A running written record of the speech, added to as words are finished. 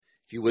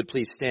If you would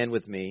please stand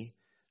with me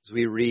as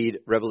we read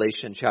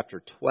Revelation chapter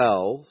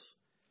 12.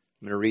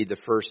 I'm going to read the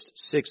first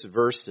 6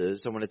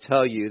 verses. I want to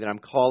tell you that I'm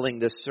calling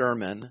this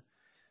sermon,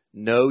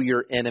 Know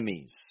Your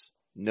Enemies.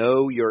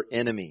 Know Your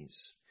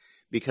Enemies.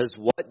 Because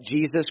what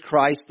Jesus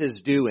Christ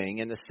is doing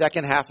in the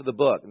second half of the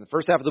book, in the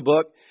first half of the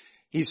book,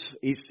 He's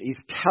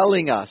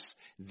telling us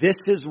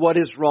this is what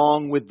is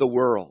wrong with the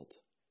world.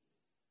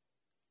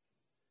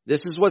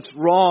 This is what's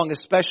wrong,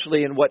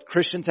 especially in what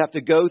Christians have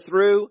to go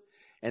through.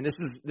 And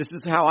this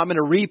is how I'm going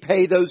to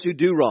repay those who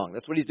do wrong.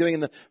 That's what he's doing in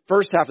the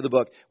first half of the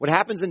book. What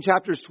happens in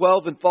chapters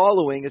 12 and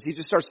following is he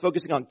just starts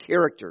focusing on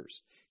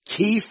characters,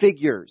 key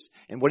figures.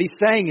 And what he's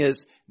saying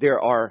is there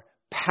are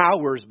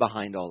powers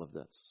behind all of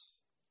this.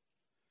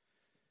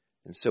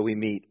 And so we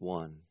meet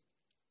one.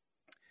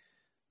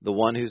 The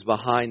one who's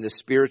behind the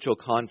spiritual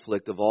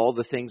conflict of all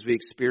the things we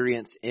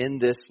experience in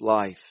this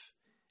life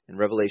in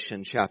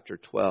Revelation chapter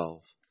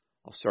 12.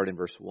 I'll start in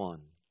verse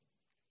 1.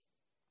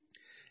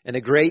 And a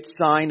great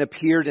sign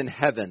appeared in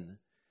heaven,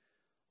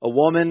 a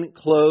woman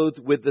clothed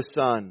with the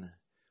sun,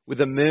 with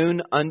the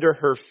moon under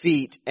her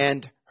feet,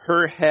 and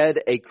her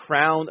head a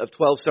crown of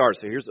 12 stars.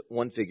 So here's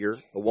one figure,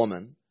 a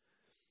woman.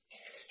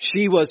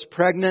 She was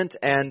pregnant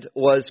and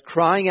was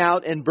crying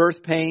out in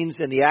birth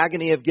pains and the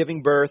agony of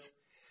giving birth.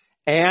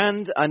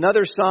 And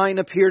another sign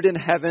appeared in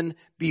heaven.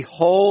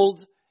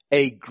 Behold,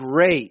 a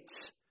great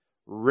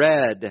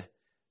red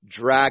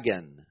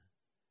dragon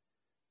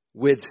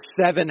with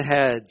 7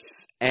 heads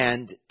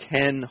and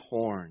 10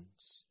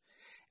 horns,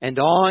 and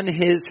on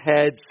his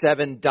head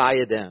 7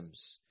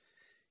 diadems.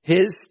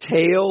 His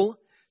tail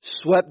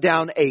swept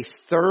down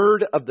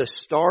 1/3 of the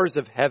stars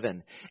of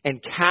heaven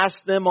and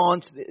cast them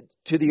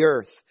onto the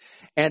earth.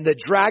 And the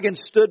dragon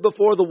stood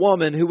before the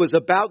woman who was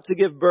about to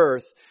give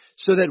birth,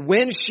 so that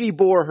when she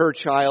bore her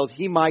child,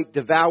 he might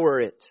devour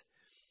it.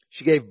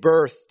 She gave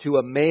birth to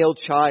a male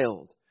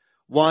child,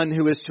 one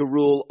who is to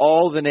rule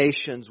all the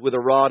nations with a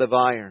rod of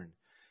iron.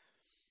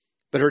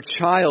 But her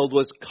child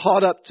was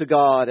caught up to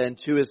God and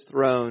to his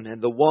throne, and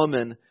the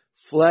woman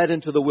fled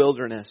into the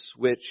wilderness,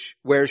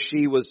 where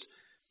she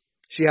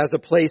has a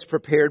place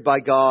prepared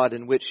by God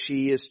in which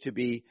she is to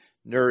be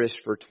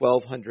nourished for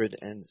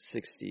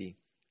 1260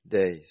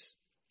 days.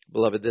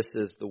 Beloved, this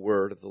is the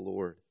word of the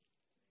Lord.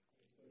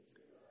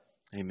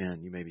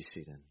 Amen. You may be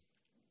seated.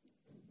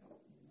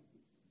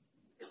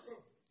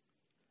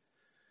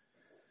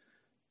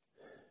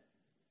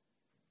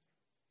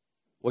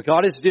 What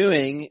God is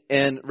doing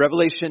in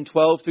Revelation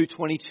 12 through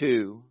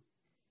 22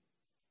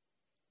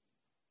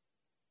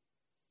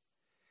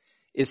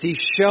 is He's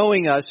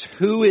showing us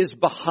who is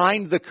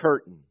behind the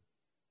curtain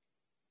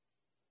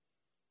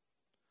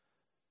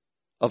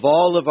of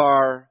all of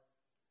our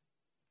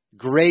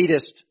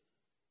greatest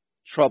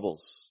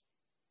troubles.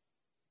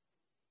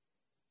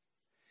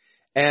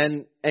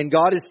 And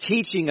God is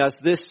teaching us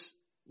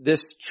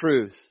this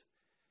truth.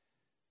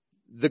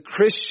 The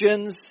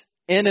Christian's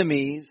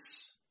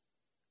enemies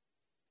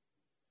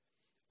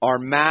are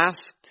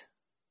masked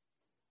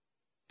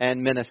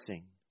and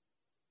menacing.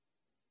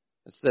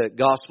 That's the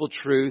gospel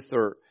truth,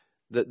 or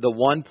the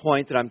one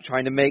point that I'm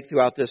trying to make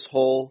throughout this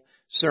whole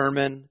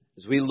sermon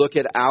as we look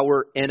at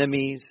our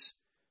enemies.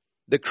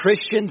 The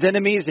Christian's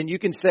enemies, and you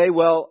can say,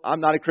 well, I'm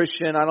not a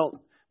Christian, I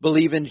don't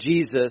believe in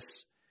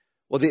Jesus.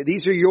 Well,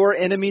 these are your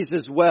enemies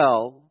as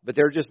well, but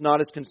they're just not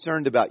as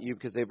concerned about you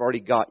because they've already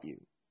got you.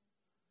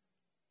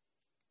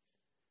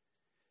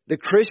 The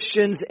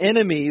Christian's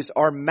enemies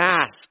are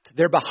masked.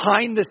 They're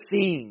behind the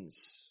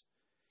scenes.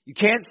 You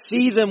can't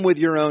see them with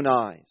your own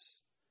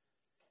eyes.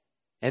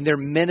 And they're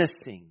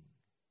menacing.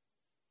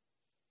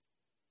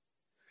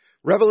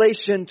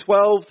 Revelation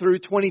 12 through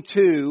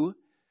 22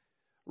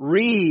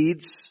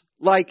 reads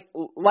like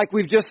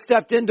we've just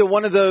stepped into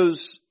one of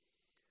those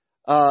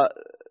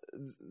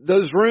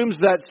rooms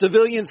that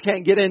civilians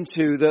can't get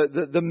into,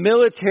 the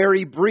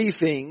military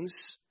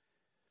briefings,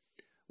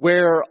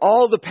 where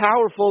all the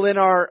powerful in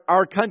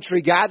our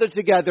country gather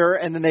together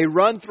and then they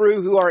run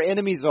through who our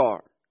enemies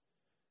are.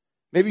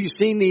 Maybe you've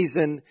seen these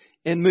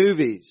in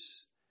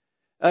movies.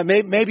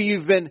 Maybe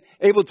you've been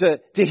able to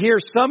hear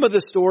some of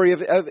the story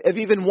of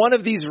even one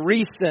of these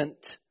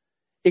recent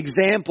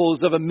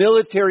examples of a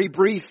military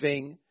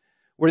briefing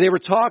where they were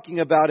talking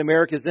about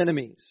America's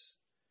enemies.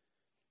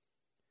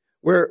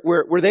 Where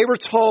they were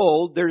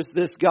told there's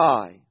this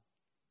guy,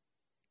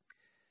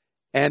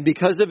 and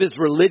because of his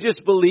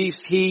religious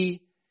beliefs, he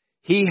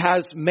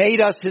has made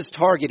us his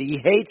target.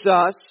 He hates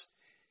us.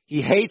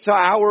 He hates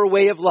our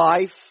way of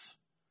life.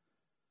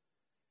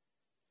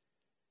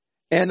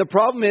 And the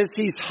problem is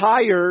he's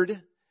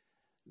hired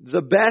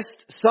the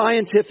best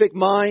scientific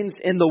minds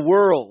in the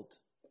world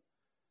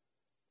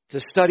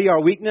to study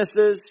our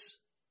weaknesses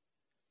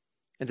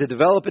and to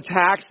develop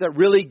attacks that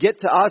really get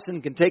to us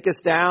and can take us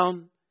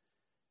down.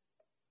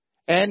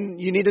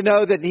 And you need to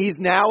know that he's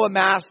now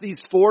amassed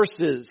these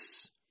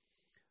forces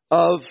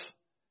of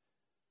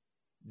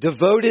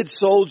devoted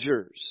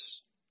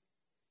soldiers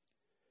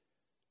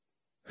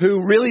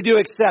who really do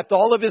accept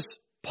all of his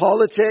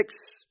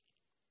politics,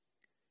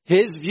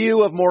 his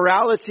view of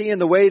morality and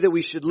the way that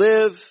we should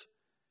live,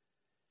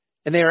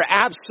 And they are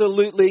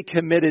absolutely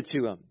committed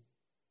to him.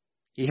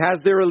 He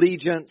has their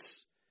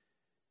allegiance,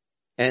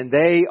 and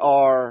they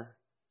are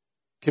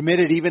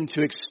committed even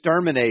to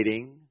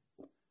exterminating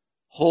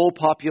whole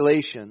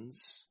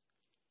populations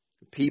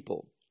of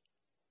people.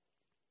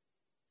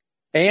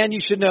 And you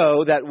should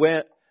know that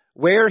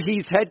where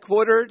he's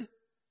headquartered,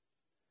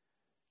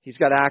 he's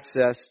got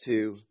access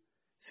to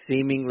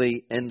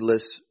seemingly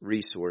endless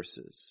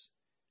resources.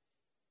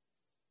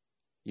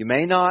 You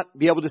may not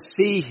be able to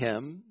see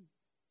him,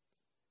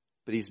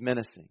 but he's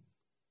menacing.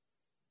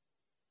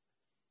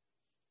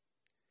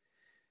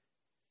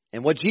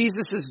 And what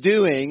Jesus is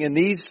doing in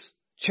these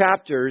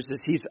chapters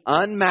is he's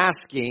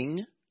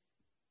unmasking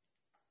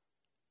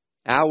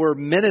our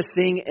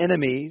menacing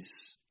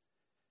enemies.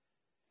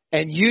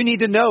 And you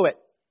need to know it.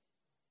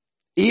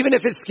 Even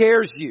if it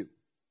scares you.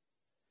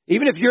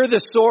 Even if you're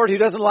the sort who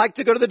doesn't like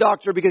to go to the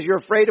doctor because you're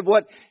afraid of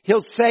what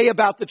he'll say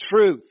about the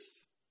truth.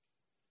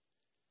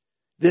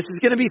 This is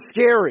going to be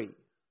scary.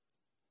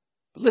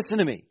 But listen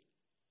to me.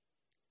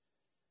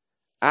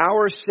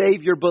 Our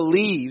Savior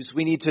believes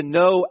we need to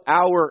know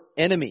our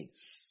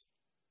enemies.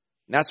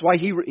 And that's why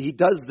he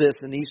does this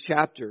in these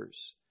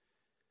chapters.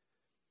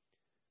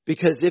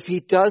 Because if he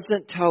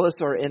doesn't tell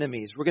us our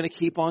enemies, we're going to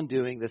keep on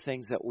doing the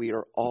things that we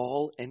are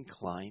all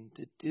inclined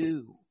to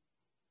do.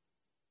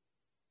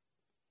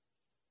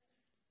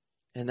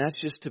 And that's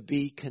just to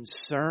be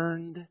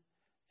concerned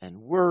and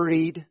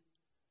worried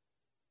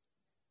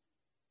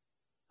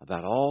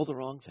about all the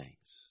wrong things.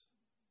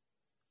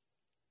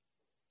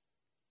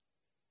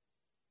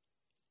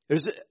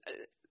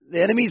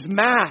 The enemy's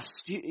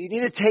masked. You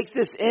need to take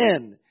this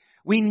in.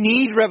 We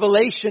need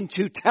revelation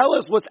to tell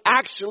us what's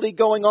actually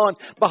going on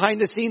behind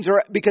the scenes,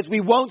 because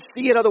we won't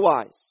see it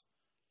otherwise.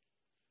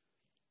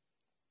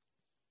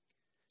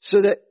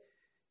 So that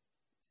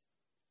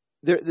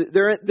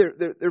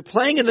they're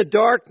playing in the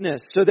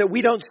darkness so that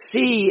we don't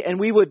see, and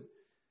we would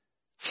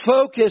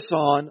focus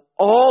on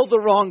all the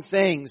wrong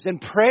things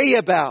and pray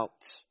about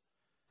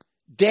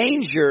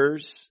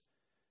dangers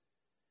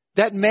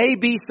that may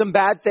be some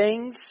bad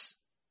things,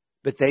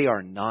 but they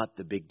are not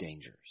the big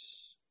dangers.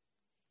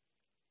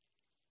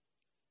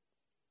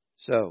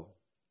 So,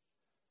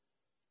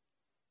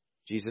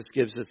 Jesus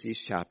gives us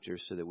these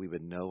chapters so that we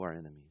would know our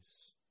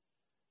enemies.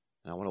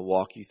 And I want to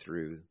walk you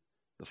through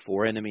the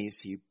 4 enemies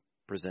he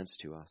presents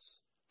to us.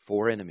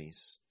 4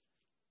 enemies.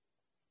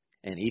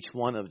 And each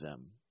one of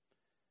them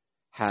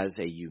has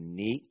a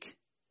unique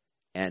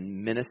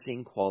and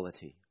menacing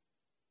quality.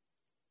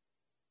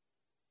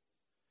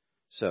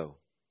 So,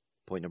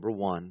 point number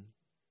 1.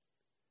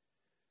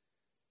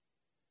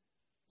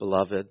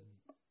 Beloved,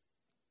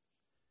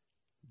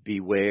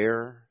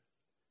 beware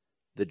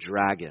the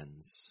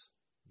dragon's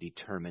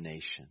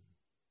determination.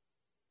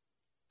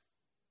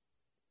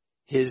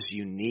 His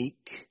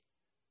unique,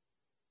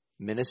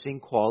 menacing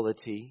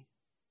quality,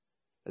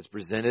 as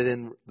presented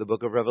in the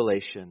book of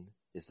Revelation,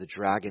 is the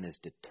dragon is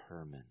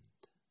determined.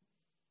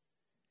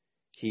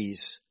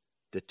 He's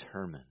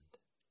determined.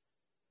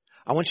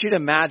 I want you to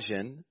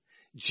imagine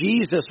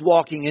Jesus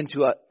walking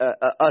into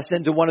us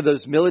into one of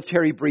those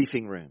military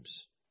briefing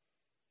rooms.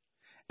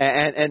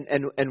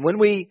 And when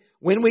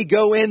we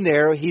go in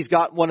there, he's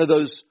got one of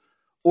those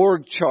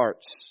org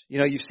charts. You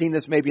know, you've seen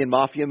this maybe in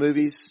mafia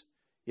movies,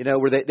 you know,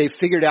 where they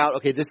figured out,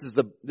 okay, this is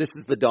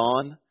the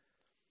Don,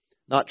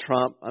 not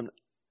Trump.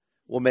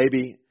 Well,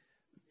 maybe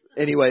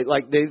anyway,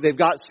 like they've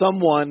got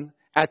someone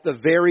at the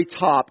very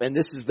top, and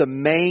this is the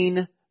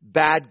main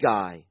bad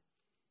guy.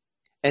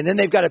 And then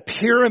they've got a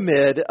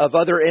pyramid of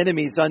other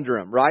enemies under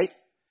him, right?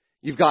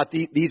 You've got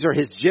these are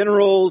his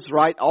generals,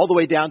 right? All the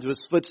way down to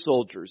his foot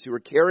soldiers who are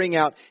carrying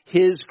out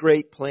his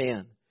great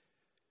plan.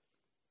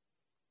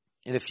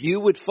 And if you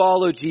would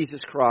follow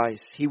Jesus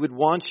Christ, he would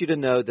want you to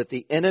know that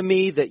the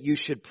enemy that you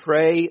should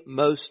pray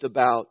most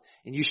about,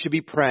 and you should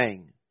be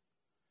praying,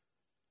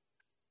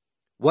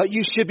 what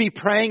you should be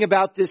praying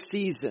about this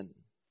season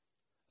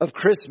of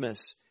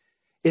Christmas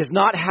is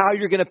not how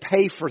you're going to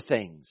pay for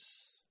things.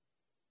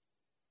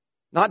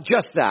 Not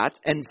just that,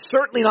 and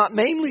certainly not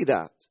mainly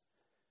that.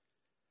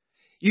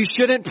 You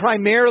shouldn't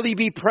primarily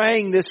be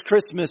praying this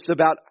Christmas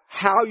about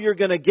how you're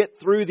going to get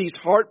through these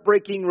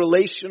heartbreaking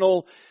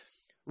relational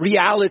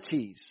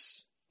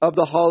realities of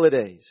the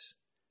holidays.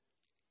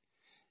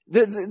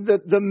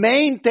 The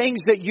main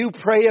things that you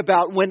pray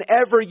about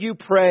whenever you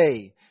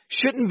pray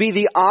shouldn't be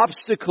the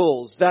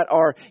obstacles that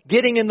are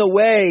getting in the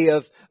way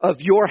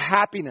of your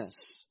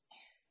happiness.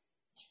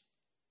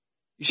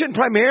 You shouldn't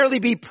primarily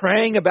be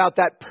praying about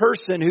that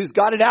person who's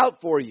got it out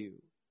for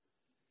you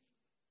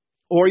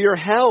or your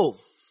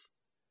health.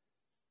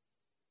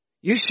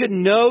 You should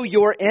know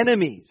your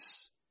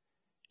enemies.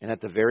 And at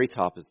the very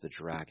top is the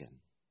dragon,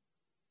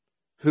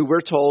 who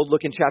we're told,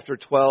 look in chapter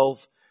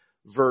 12,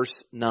 verse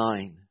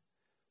 9.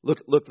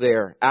 Look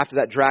there. After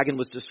that dragon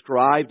was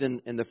described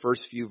in the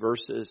first few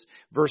verses,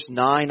 verse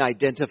 9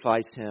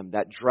 identifies him.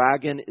 That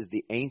dragon is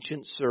the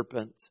ancient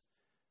serpent,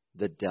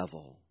 the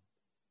devil.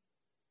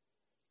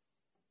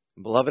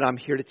 Beloved, I'm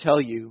here to tell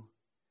you,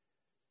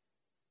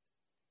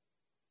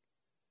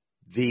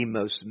 The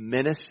most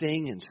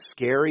menacing and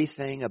scary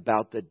thing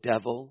about the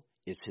devil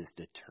is his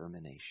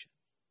determination.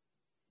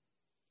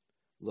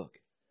 Look,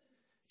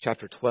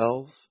 chapter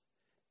 12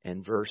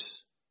 and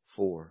verse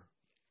 4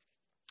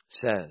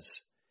 says,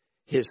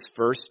 his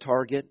first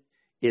target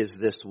is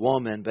this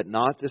woman, but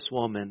not this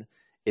woman.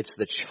 It's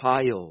the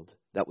child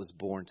that was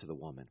born to the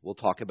woman. We'll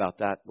talk about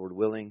that, Lord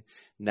willing,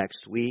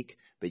 next week.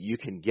 But you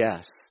can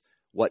guess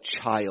what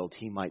child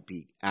he might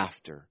be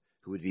after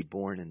who would be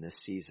born in this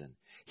season.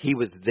 He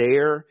was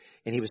there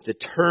and he was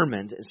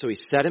determined. And so he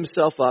set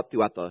himself up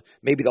throughout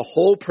maybe the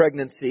whole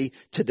pregnancy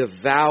to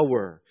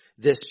devour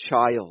this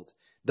child.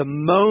 The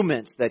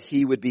moment that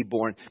he would be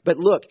born. But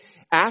look,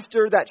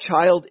 after that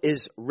child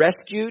is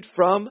rescued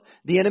from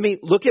the enemy,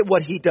 look at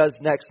what he does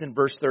next in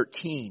verse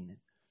 13.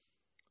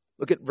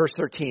 Look at verse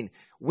 13.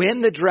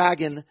 When the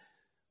dragon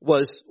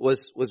was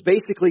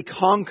basically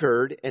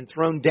conquered and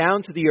thrown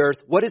down to the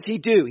earth, what does he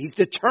do? He's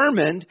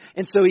determined,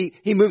 and so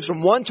he moves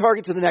from one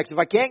target to the next. If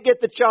I can't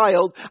get the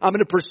child, I'm going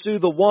to pursue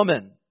the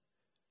woman.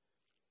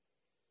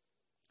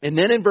 And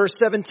then in verse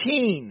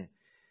 17,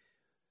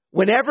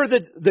 whenever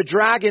the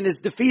dragon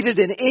is defeated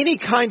in any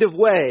kind of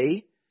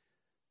way,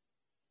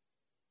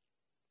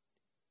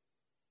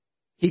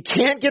 he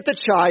can't get the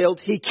child.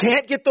 He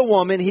can't get the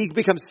woman. He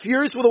becomes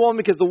furious with the woman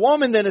because the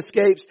woman then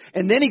escapes.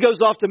 And then he goes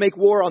off to make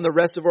war on the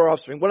rest of our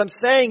offspring. What I'm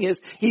saying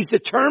is he's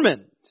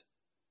determined.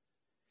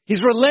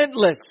 He's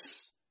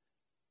relentless.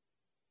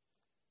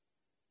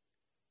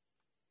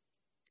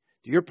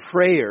 Do your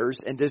prayers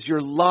and does your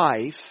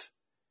life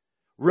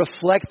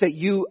reflect that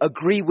you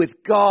agree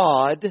with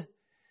God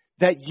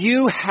that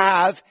you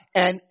have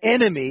an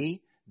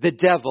enemy, the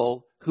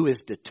devil, who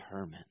is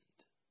determined?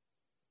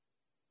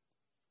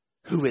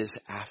 Who is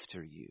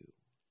after you?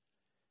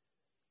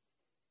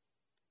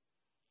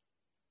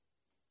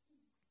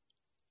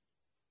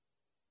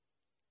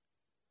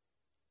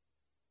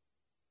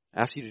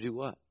 After you to do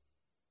what?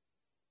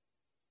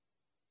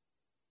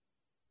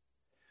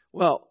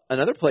 Well,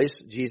 another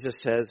place Jesus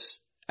says,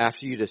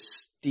 after you to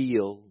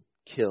steal,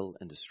 kill,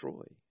 and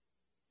destroy.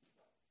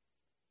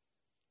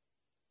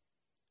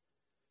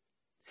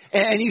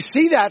 And you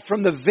see that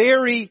from the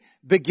very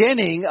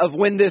beginning of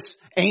when this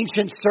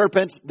ancient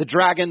serpent, the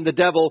dragon, the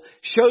devil,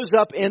 shows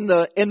up in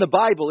the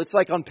Bible. It's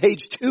like on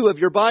page 2 of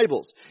your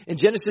Bibles. In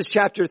Genesis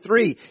chapter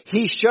 3,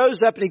 he shows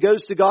up and he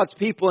goes to God's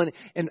people.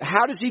 And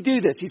how does he do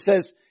this? He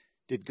says,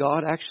 did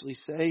God actually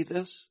say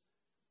this?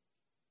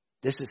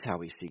 This is how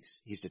he seeks.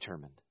 He's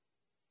determined.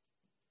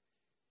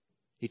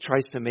 He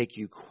tries to make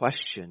you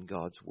question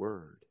God's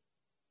word.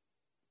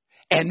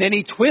 And then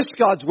he twists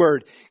God's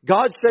word.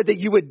 God said that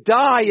you would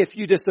die if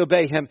you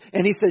disobey him.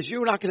 And he says,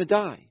 you're not going to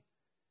die.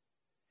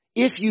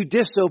 If you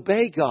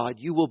disobey God,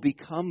 you will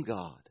become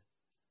God.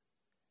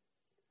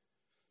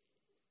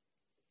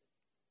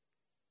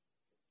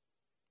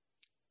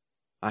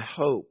 I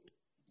hope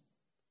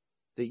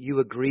that you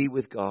agree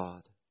with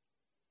God.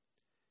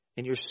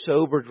 And you're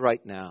sobered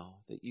right now.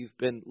 That you've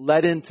been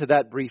led into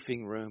that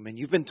briefing room. And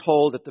you've been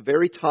told at the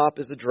very top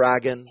is a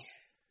dragon.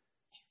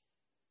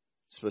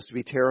 It's supposed to be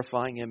a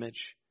terrifying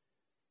image.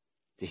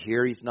 To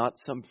hear he's not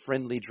some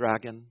friendly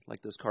dragon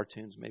like those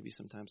cartoons maybe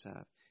sometimes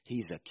have.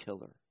 He's a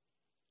killer.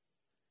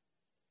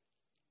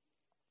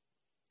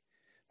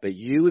 But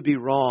you would be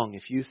wrong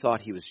if you thought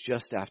he was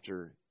just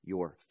after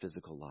your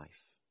physical life.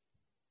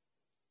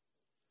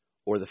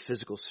 Or the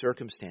physical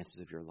circumstances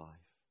of your life.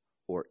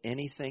 Or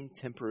anything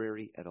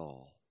temporary at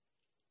all.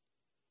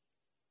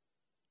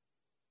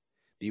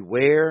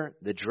 Beware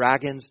the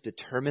dragon's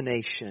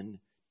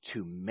determination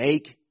to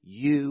make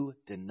you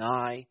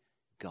deny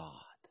God.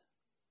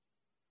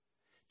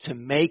 To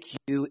make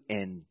you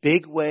in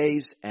big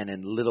ways and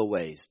in little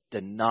ways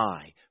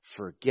deny,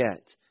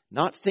 forget,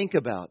 not think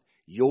about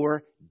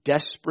your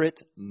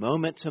desperate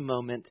moment to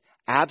moment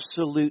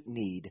absolute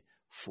need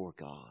for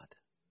God.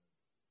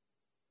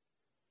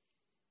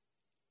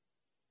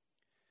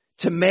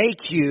 To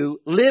make you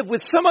live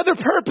with some other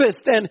purpose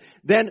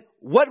than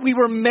what we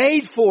were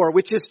made for,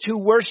 which is to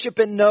worship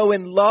and know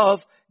and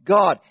love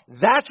God.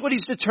 That's what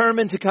he's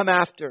determined to come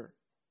after.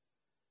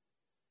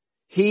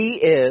 He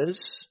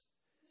is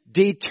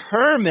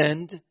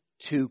determined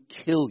to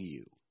kill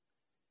you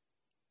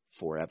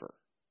forever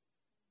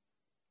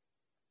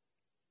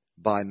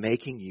by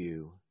making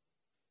you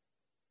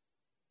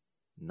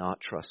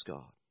not trust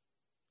God,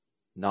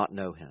 not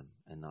know him,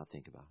 and not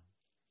think about him.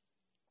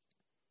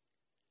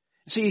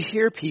 So you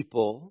hear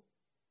people,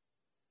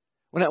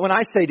 when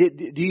I say,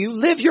 do you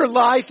live your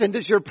life and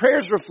does your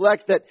prayers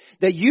reflect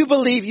that you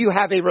believe you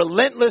have a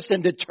relentless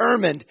and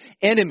determined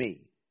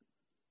enemy?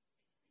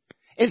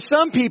 And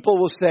some people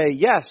will say,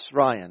 yes,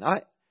 Ryan,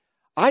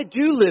 I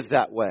do live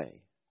that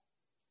way.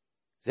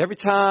 Because every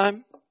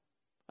time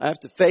I have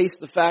to face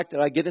the fact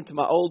that I get into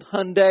my old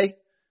Hyundai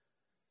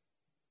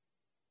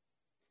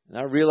and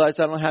I realize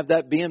I don't have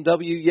that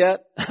BMW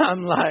yet,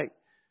 I'm like,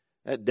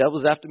 that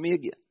devil's after me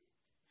again.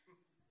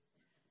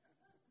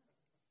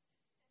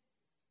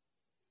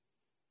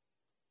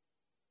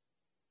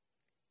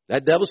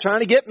 That devil's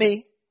trying to get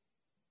me.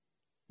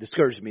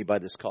 Discouraged me by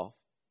this cough.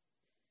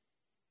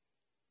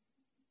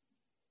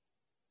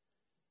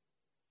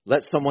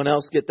 Let someone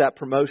else get that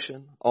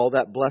promotion, all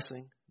that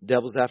blessing.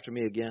 Devil's after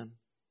me again.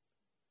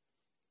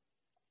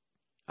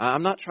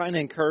 I'm not trying to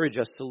encourage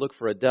us to look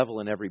for a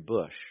devil in every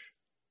bush.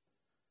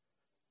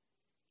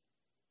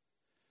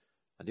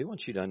 I do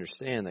want you to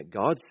understand that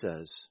God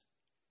says,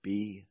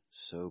 be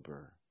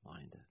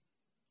sober-minded.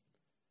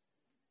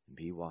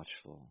 Be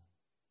watchful.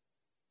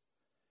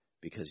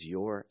 Because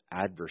your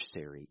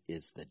adversary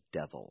is the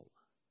devil.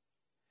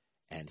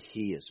 And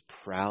he is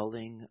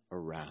prowling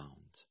around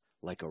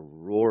like a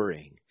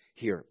roaring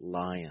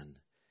lion,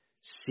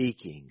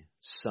 seeking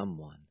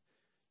someone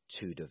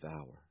to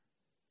devour.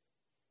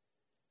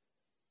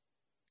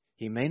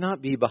 He may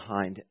not be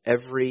behind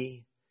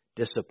every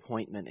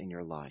disappointment in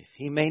your life.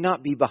 He may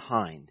not be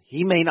behind.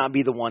 He may not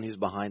be the one who's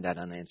behind that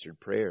unanswered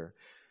prayer.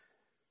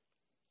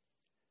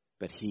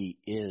 But he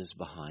is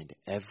behind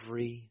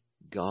every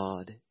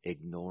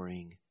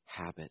God-ignoring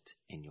habit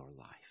in your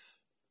life.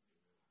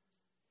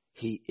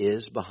 He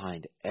is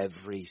behind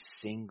every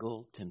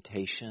single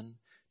temptation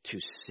to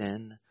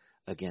sin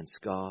against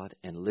God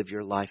and live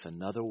your life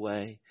another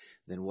way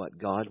than what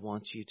God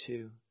wants you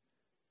to.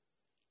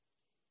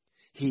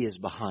 He is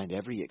behind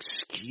every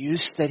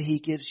excuse that he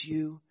gives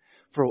you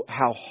for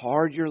how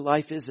hard your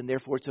life is, and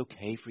therefore it's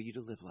okay for you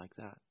to live like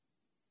that.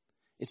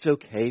 It's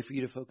okay for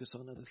you to focus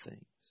on other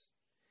things.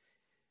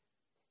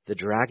 The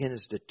dragon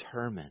is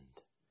determined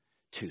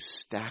to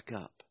stack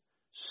up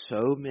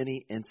so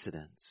many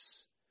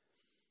incidents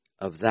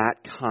of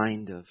that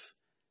kind of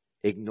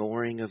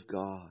ignoring of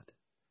God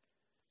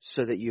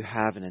so that you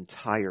have an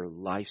entire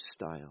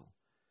lifestyle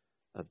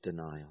of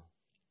denial.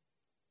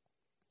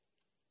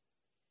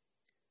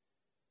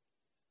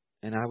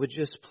 And I would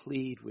just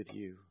plead with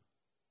you.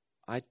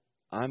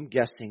 I'm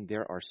guessing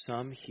there are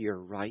some here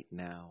right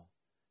now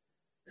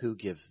who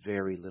give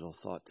very little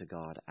thought to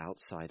God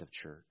outside of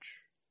church.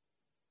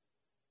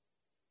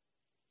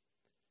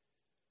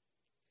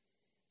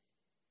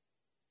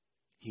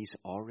 He's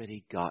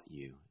already got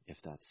you,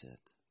 if that's it.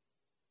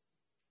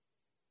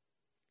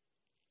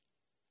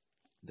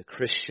 The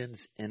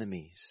Christian's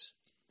enemies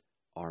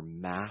are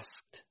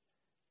masked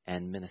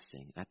and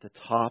menacing. At the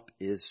top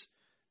is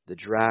the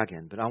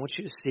dragon. But I want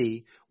you to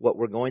see what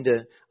we're going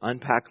to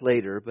unpack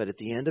later. But at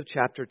the end of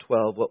chapter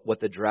 12, what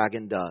the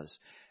dragon does.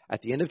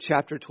 At the end of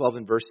chapter 12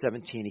 and verse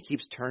 17, he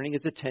keeps turning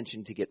his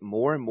attention to get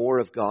more and more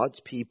of God's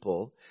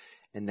people.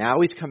 And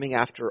now he's coming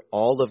after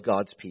all of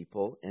God's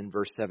people in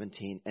verse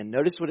 17. And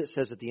notice what it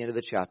says at the end of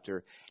the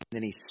chapter. And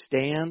then he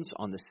stands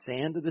on the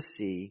sand of the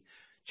sea,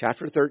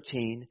 chapter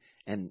 13.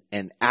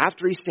 And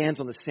after he stands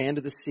on the sand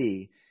of the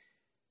sea,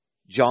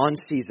 John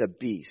sees a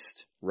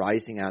beast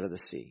rising out of the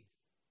sea.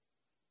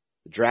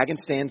 The dragon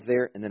stands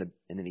there, and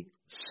then he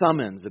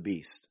summons a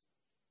beast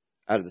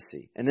out of the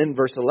sea. And then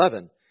verse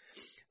 11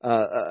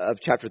 of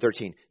chapter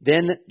 13.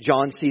 Then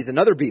John sees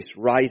another beast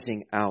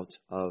rising out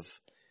of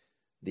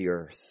the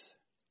earth.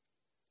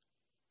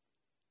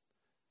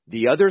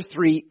 The other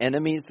three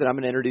enemies that I'm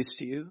going to introduce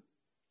to you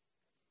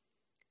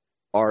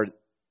are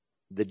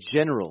the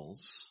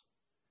generals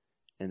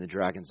in the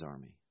dragon's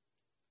army.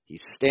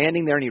 He's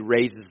standing there and he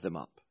raises them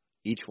up,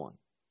 each one.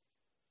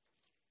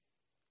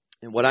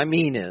 And what I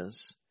mean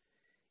is,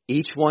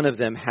 each one of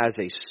them has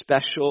a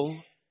special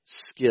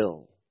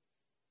skill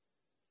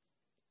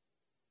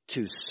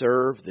to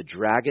serve the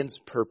dragon's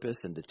purpose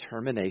and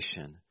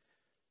determination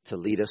to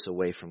lead us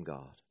away from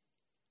God.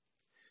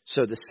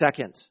 So the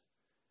second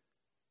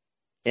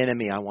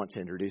enemy I want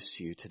to introduce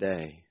to you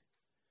today,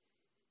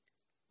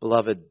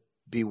 beloved,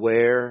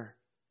 beware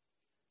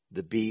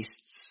the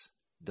beast's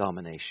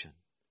domination.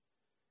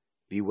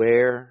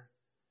 Beware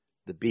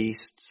the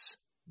beast's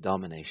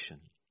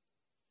domination.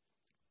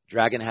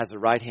 Dragon has a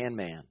right-hand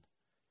man.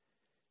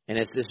 And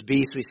it's this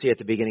beast we see at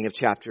the beginning of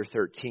chapter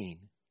 13.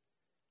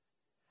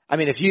 I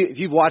mean, if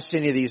you've watched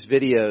any of these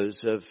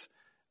videos of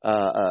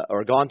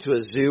or gone to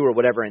a zoo or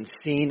whatever and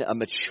seen a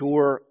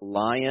mature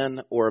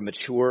lion or a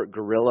mature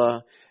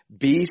gorilla,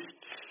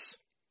 beasts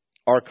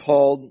are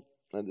called,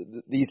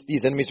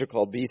 these enemies are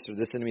called beasts, or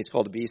this enemy is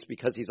called a beast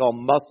because he's all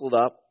muscled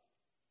up.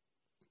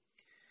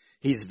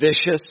 He's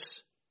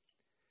vicious.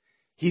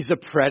 He's a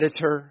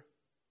predator.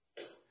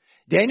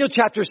 Daniel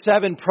chapter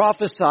 7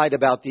 prophesied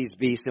about these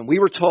beasts, and we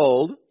were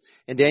told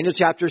in Daniel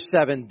chapter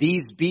 7,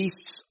 these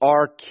beasts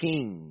are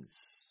kings.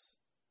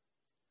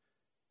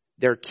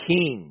 They're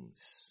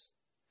kings.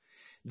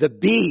 The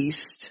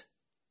beast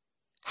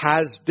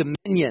has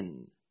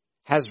dominion,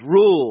 has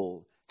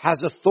rule, has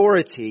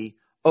authority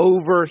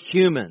over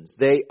humans.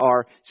 They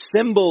are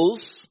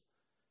symbols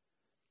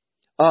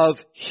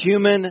of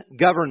human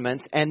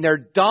governments, and they're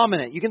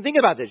dominant. You can think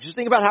about this. Just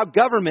think about how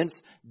governments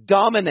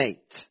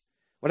dominate.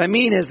 What I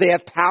mean is they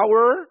have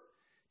power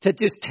to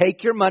just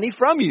take your money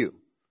from you.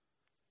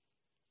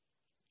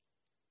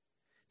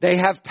 They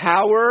have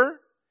power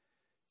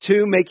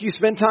to make you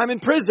spend time in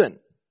prison.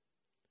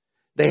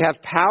 They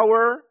have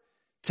power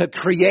to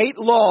create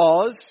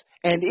laws,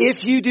 and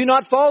if you do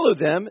not follow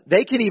them,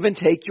 they can even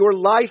take your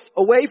life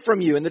away from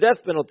you in the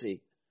death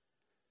penalty.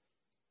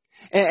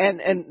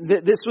 And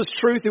this was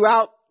true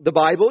throughout the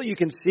Bible. You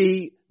can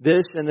see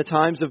this in the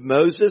times of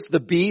Moses. The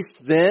beast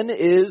then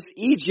is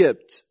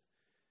Egypt.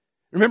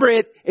 Remember,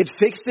 it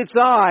fixed its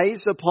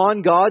eyes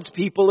upon God's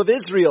people of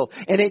Israel,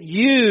 and it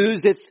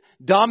used its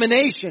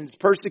domination, its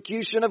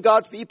persecution of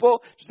God's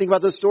people. Just think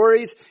about those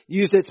stories.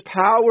 Used its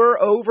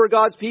power over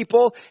God's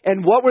people.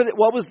 And what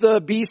was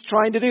the beast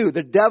trying to do?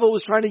 The devil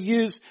was trying to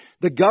use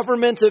the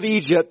government of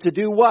Egypt to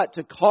do what?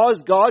 To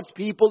cause God's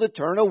people to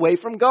turn away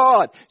from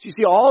God. So you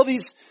see all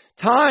these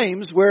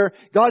times where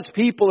God's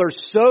people are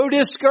so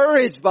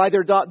discouraged by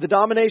the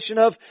domination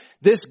of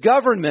this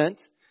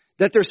government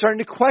that they're starting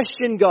to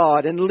question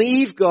God and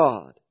leave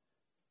God.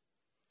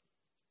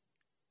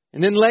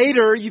 And then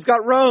later, you've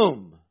got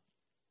Rome.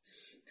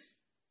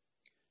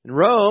 And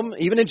Rome,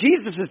 even in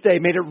Jesus' day,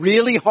 made it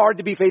really hard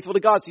to be faithful to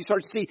God. So you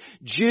start to see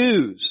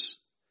Jews,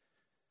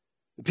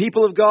 the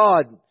people of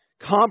God,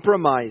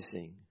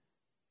 compromising.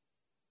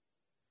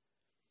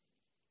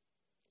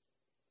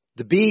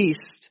 The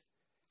beast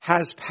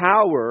has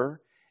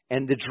power,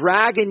 and the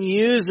dragon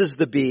uses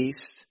the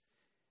beast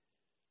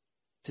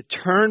to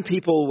turn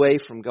people away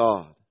from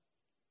God.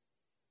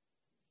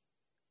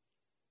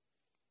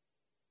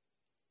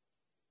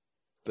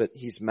 But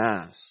he's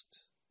masked.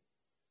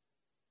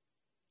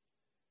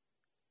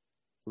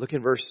 Look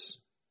in verse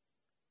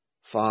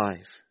 5.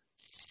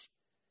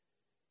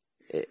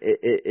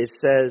 It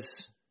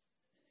says,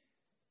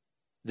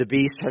 the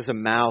beast has a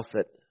mouth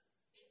that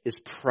is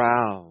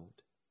proud,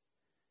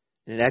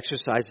 and it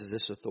exercises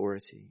this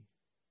authority.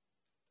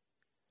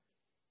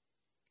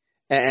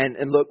 And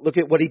look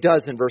at what he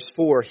does in verse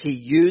 4. He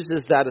uses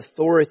that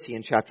authority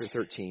in chapter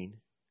 13.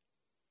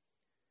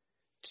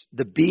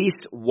 The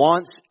beast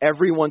wants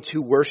everyone to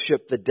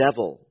worship the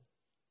devil.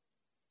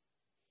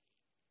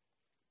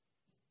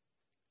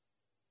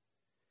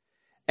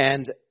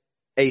 And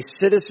a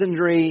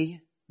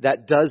citizenry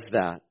that does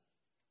that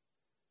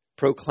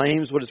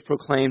proclaims what is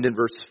proclaimed in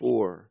verse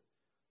 4.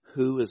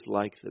 Who is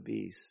like the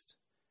beast?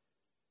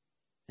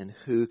 And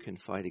who can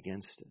fight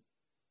against it?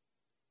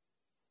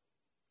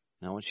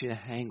 Now I want you to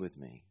hang with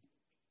me.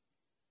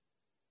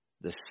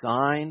 The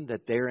sign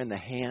that they're in the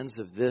hands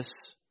of this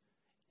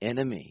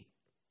enemy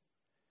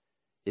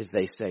is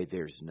they say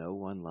there's no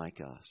one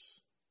like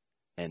us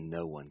and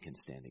no one can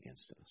stand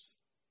against us.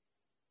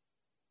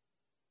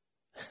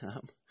 I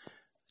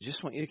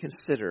just want you to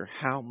consider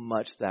how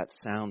much that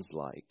sounds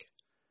like.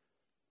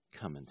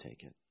 Come and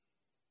take it.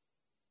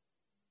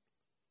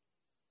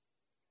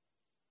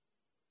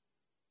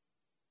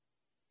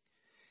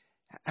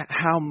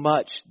 How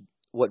much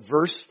what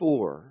verse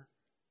 4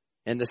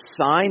 and the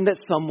sign that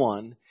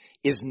someone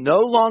is no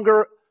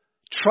longer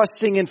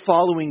trusting and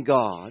following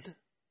God,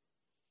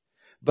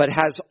 but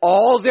has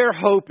all their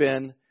hope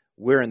in,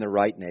 we're in the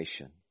right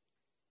nation.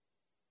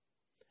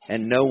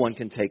 And no one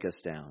can take us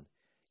down.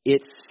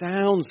 It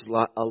sounds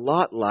a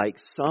lot like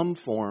some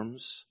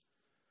forms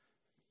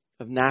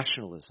of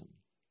nationalism.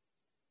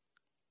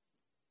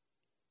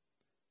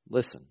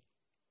 Listen,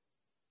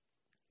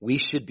 we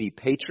should be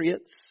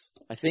patriots,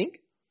 I think.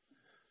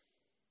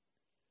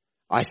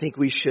 I think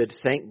we should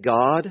thank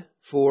God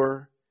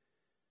for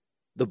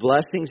the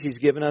blessings He's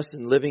given us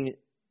in living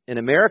in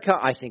America.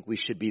 I think we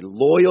should be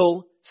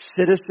loyal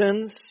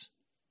citizens.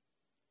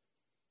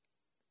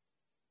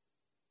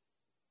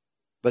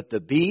 But the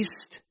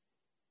beast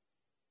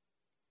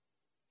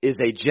is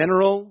a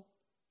general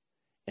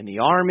in the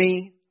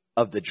army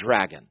of the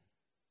dragon.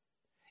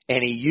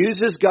 And he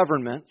uses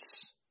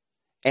governments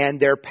and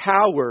their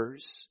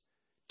powers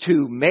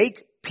to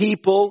make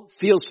people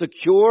feel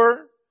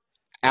secure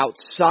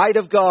outside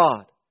of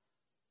God.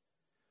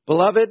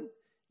 Beloved,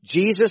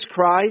 Jesus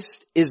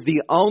Christ is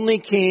the only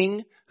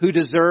King who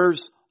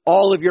deserves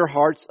all of your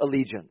heart's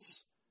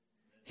allegiance.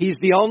 He's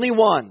the only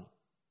one.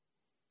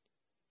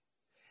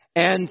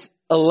 And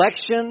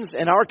elections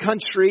in our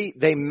country,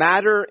 they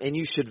matter, and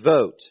you should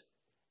vote.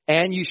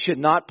 And you should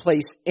not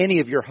place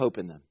any of your hope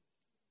in them.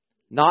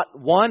 Not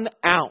 1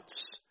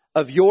 ounce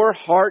of your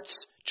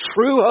heart's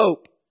true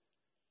hope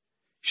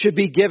should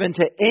be given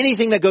to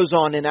anything that goes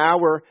on in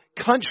our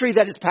country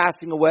that is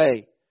passing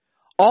away.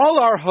 All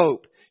our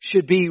hope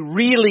should be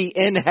really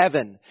in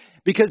heaven,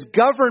 because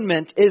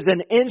government is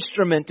an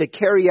instrument to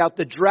carry out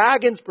the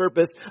dragon's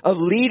purpose of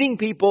leading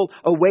people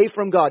away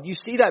from God. You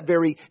see that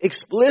very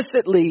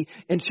explicitly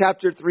in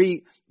chapter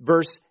 3,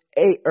 verse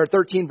 8, or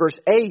 13, verse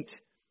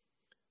 8.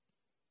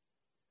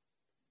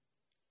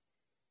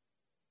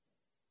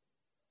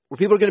 Where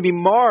people are going to be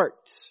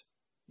marked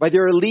by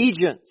their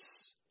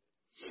allegiance.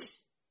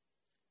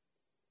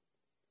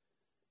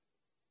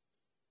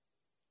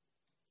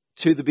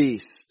 To the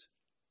beast.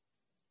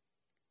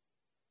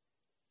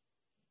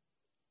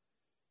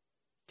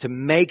 To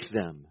make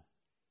them,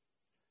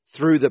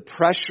 through the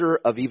pressure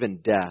of even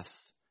death,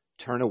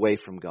 turn away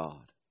from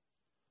God.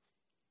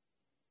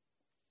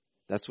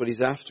 That's what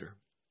he's after.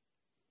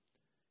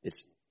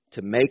 It's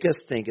to make us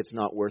think it's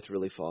not worth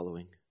really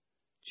following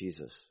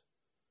Jesus.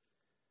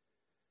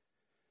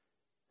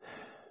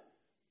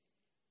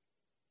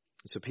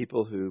 So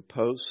people who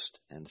post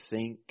and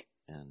think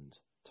and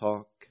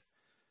talk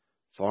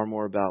far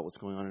more about what's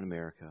going on in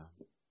America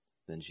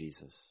than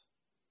Jesus.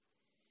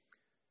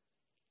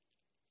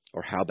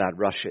 or how bad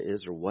Russia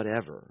is or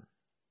whatever.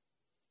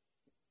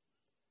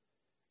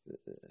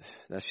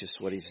 That's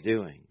just what he's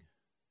doing.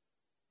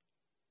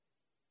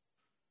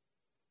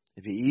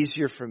 It'd be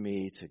easier for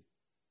me to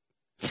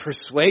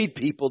persuade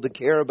people to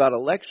care about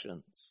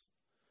elections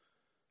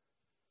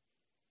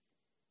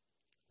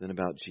than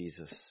about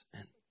Jesus,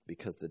 and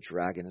because the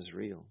dragon is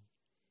real.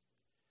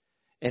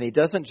 And he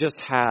doesn't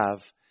just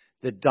have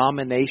the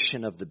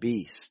domination of the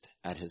beast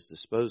at his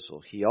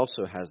disposal. He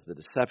also has the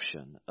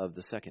deception of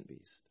the second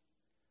beast.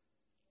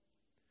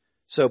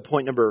 So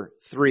point number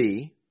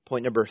three,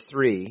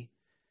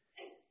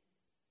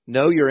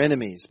 know your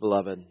enemies,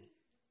 beloved,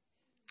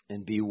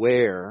 and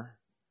beware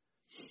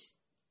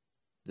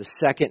the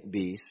second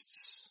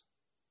beast's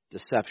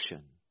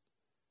deception.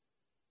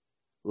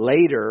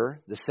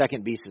 Later, the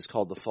second beast is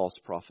called the false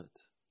prophet.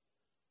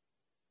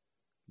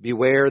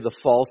 Beware the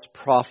false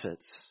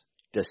prophet's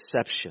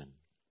deception.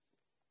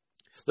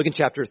 Look in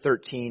chapter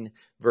 13,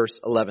 verse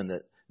 11,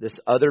 that this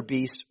other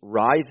beast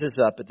rises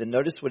up, but then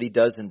notice what he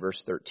does in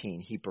verse 13.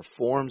 He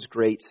performs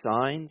great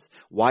signs.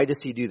 Why does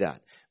he do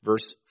that?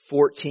 Verse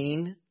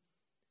 14,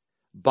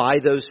 by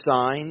those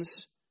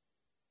signs,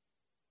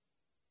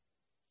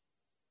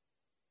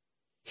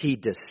 he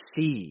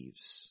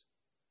deceives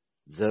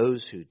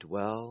those who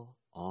dwell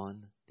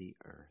on the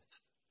earth.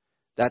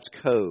 That's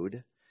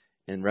code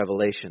in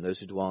Revelation, those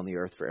who dwell on the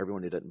earth, for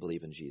everyone who doesn't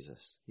believe in Jesus.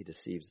 He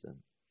deceives them.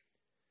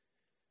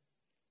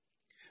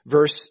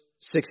 Verse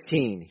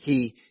 16,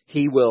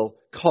 he will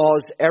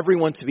cause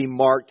everyone to be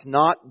marked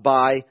not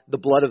by the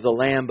blood of the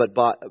Lamb, but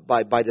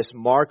by this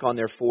mark on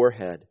their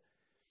forehead.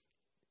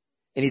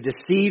 And he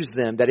deceives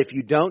them that if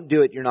you don't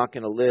do it, you're not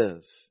going to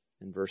live.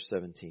 In verse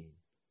 17.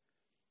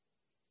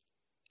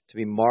 To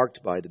be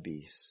marked by the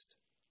beast.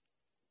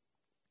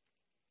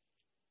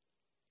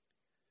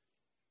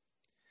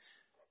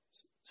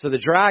 So the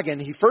dragon,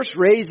 he first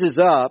raises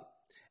up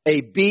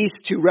a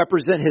beast to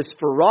represent his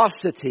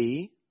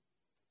ferocity.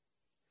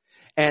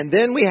 And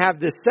then we have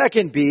the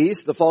second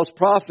beast, the false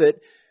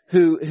prophet,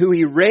 who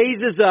he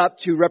raises up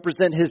to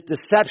represent his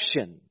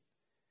deception.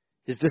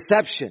 His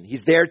deception.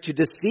 He's there to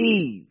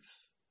deceive.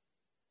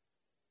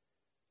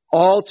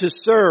 All to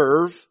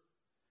serve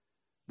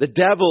the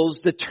devil's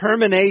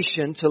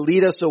determination to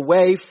lead us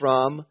away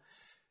from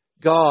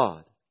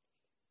God.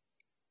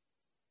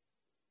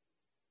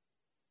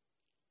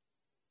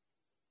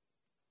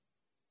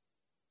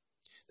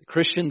 The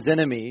Christian's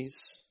enemies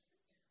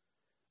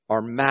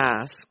are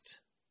masked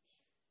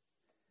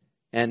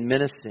and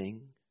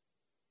menacing,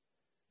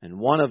 and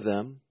one of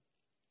them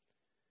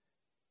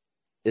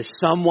is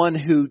someone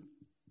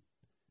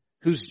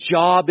whose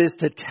job is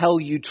to tell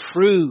you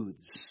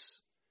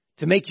truths,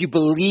 to make you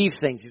believe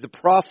things. He's a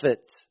prophet,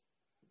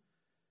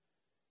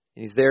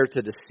 and he's there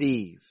to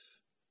deceive.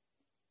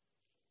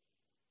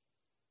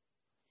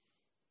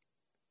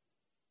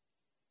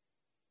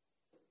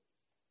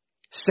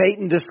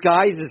 Satan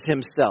disguises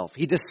himself.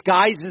 He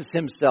disguises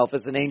himself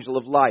as an angel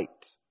of light,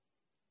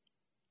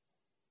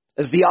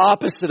 as the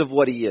opposite of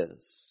what he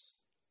is.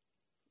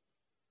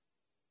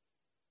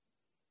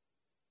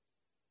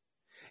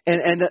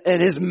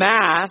 And his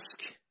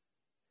mask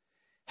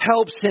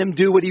helps him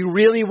do what he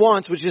really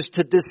wants, which is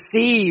to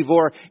deceive,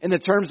 or in the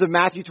terms of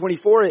Matthew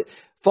 24,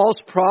 false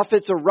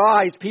prophets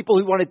arise, people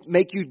who want to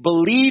make you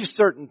believe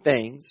certain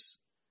things,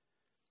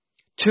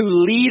 to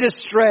lead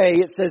astray,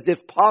 it says,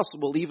 if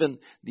possible, even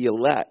the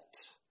elect,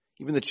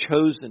 even the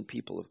chosen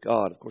people of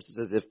God. Of course, it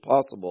says, if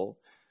possible,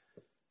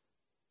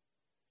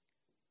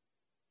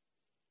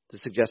 to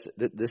suggest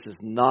that this is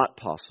not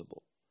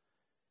possible.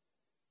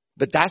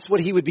 But that's what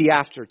he would be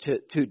after,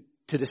 to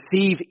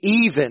deceive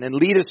even and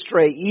lead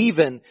astray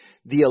even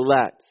the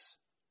elect.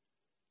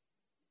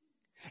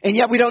 And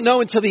yet we don't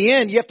know until the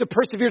end. You have to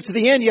persevere to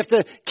the end. You have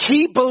to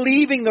keep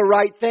believing the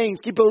right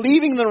things. Keep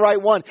believing the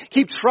right one.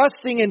 Keep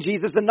trusting in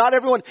Jesus. And not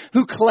everyone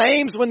who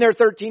claims when they're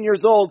 13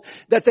 years old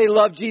that they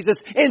love Jesus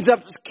ends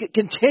up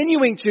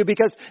continuing to,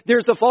 because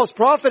there's a false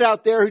prophet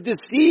out there who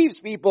deceives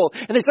people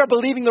and they start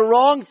believing the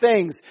wrong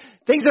things.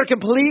 Things that are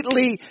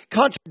completely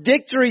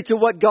contradictory to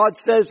what God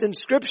says in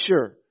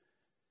Scripture.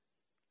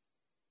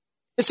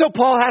 And so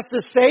Paul has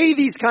to say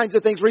these kinds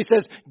of things where he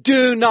says,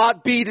 do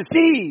not be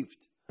deceived.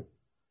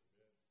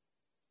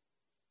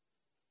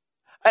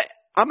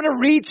 I'm going to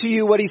read to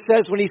you what he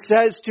says when he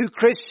says to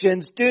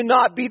Christians, do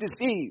not be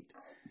deceived.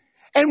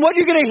 And what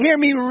you're going to hear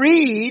me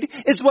read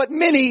is what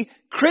many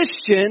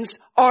Christians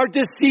are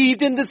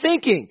deceived into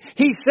thinking.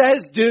 He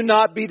says, do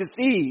not be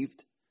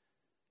deceived.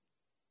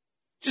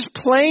 Just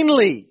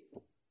plainly.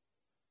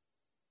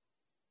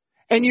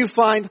 And you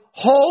find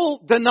whole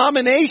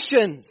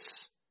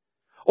denominations,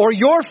 or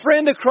your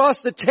friend across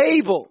the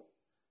table,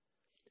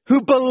 who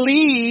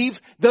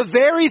believe the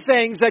very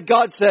things that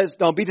God says,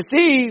 don't be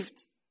deceived.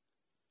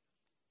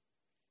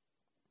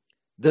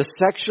 The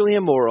sexually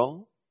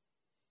immoral,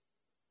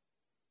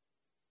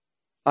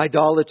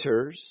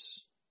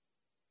 idolaters,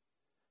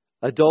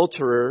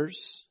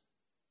 adulterers,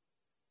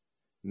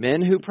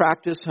 men who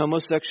practice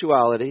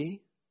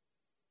homosexuality,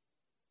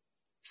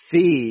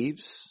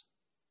 thieves,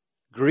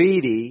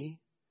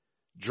 greedy,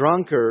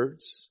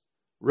 drunkards,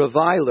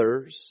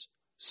 revilers,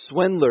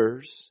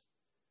 swindlers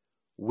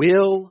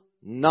will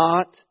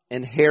not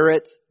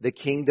inherit the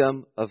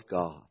kingdom of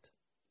God.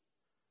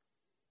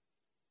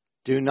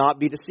 Do not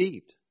be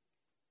deceived.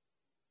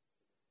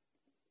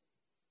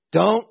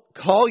 Don't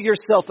call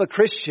yourself a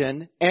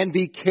Christian and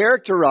be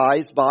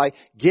characterized by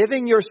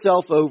giving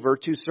yourself over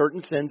to certain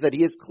sins that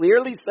He has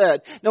clearly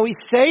said, no, He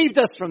saved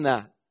us from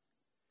that.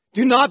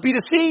 Do not be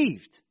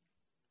deceived.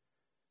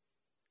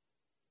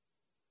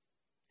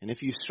 And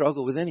if you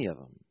struggle with any of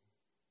them,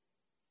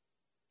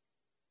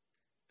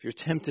 if you're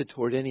tempted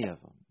toward any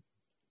of them,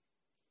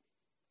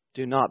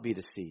 do not be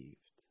deceived.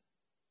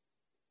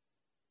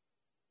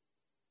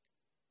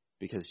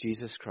 Because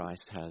Jesus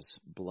Christ has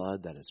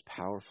blood that is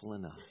powerful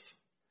enough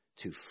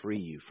to free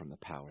you from the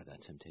power of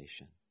that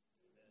temptation.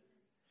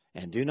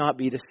 And do not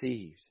be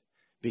deceived,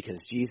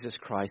 because Jesus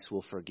Christ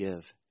will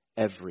forgive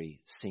every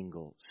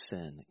single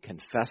sin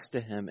confessed to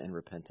Him and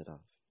repented of.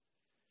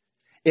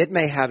 It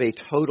may have a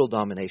total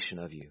domination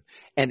of you.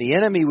 And the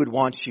enemy would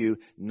want you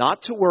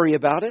not to worry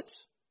about it,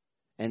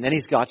 and then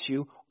he's got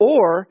you,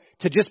 or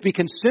to just be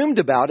consumed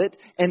about it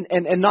and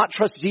not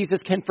trust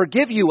Jesus can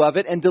forgive you of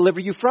it and deliver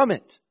you from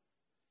it.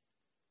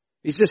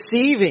 He's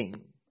deceiving.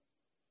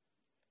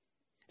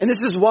 And this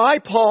is why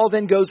Paul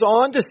then goes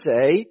on to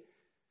say,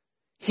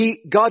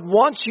 God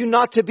wants you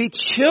not to be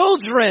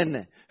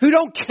children who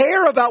don't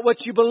care about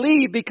what you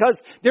believe, because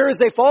there is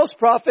a false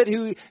prophet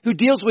who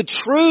deals with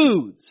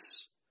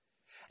truths.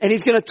 And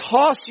he's going to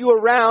toss you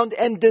around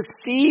and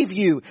deceive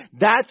you.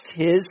 That's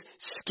his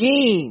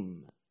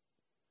scheme.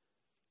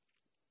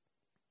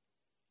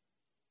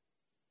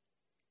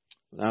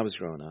 When I was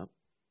growing up,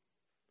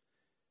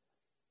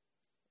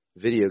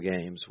 video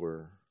games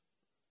were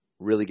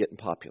really getting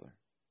popular.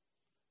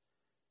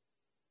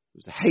 It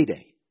was the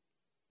heyday,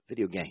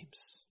 video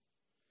games.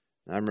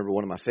 And I remember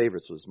one of my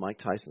favorites was Mike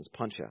Tyson's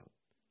Punch-Out.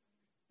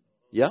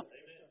 Yeah?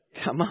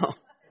 Come on.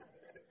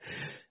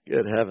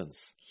 Good heavens.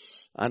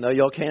 I know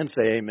y'all can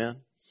say amen.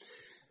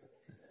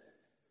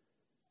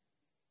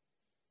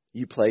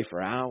 You play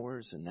for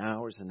hours and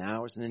hours and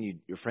hours, and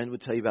then your friend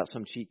would tell you about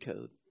some cheat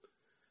code.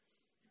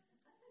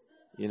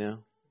 You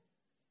know?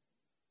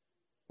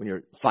 When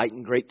you're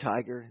fighting Great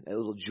Tiger, that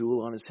little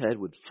jewel on his head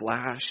would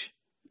flash.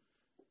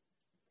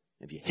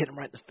 If you hit him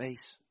right in the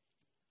face,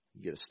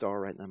 you get a star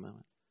right in that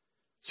moment.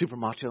 Super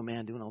Macho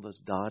Man doing all those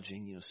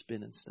dodging,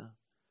 spinning stuff.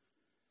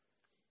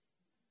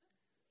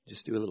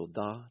 Just do a little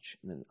dodge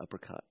and then an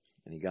uppercut,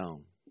 and he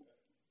gone.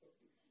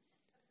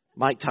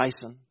 Mike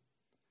Tyson.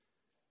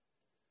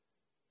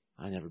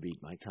 I never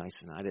beat Mike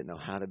Tyson. I didn't know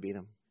how to beat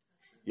him.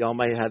 Y'all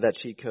may have had that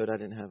cheat code. I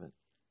didn't have it.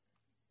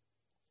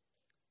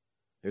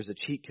 There's a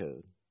cheat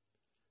code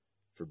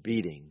for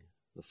beating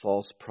the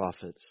false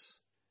prophet's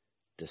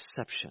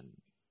deception.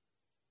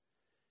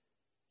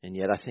 And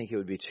yet I think it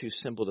would be too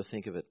simple to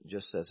think of it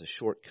just as a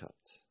shortcut.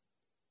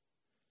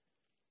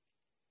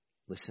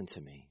 Listen to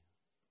me.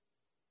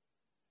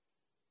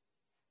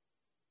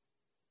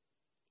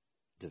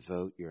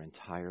 Devote your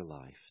entire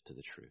life to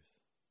the truth.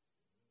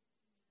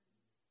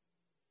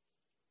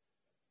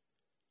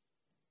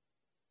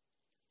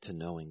 To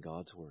knowing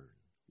God's Word.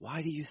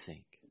 Why do you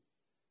think?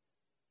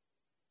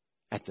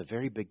 At the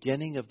very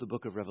beginning of the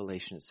book of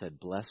Revelation, it said,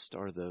 "Blessed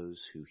are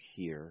those who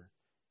hear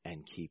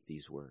and keep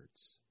these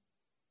words."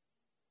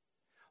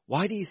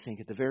 Why do you think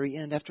at the very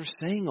end, after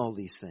saying all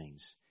these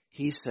things,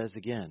 he says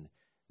again,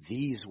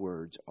 "These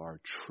words are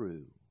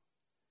true,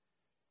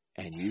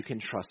 and you can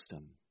trust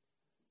them.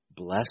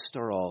 Blessed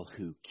are all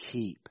who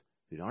keep,"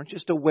 who aren't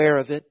just aware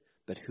of it,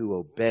 but who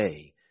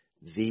obey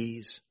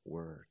these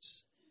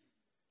words.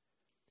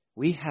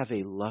 We have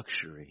a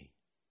luxury.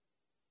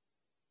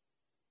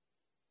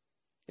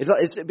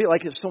 It'd be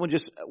like if someone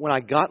just, when I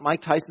got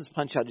Mike Tyson's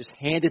Punch-Out, just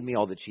handed me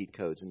all the cheat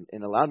codes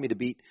and allowed me to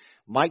beat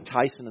Mike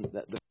Tyson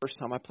the first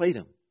time I played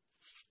him.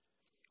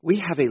 We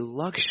have a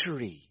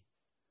luxury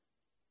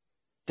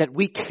that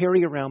we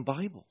carry around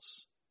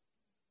Bibles.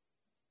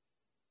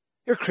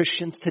 There are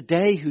Christians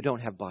today who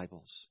don't have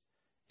Bibles.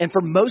 And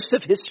for most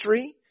of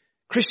history,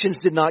 Christians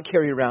did not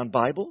carry around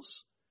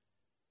Bibles.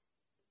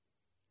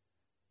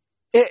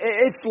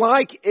 It's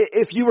like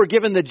if you were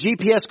given the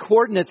GPS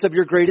coordinates of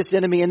your greatest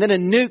enemy and then a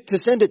nuke to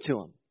send it to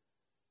him.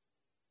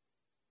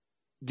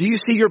 Do you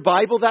see your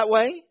Bible that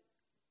way?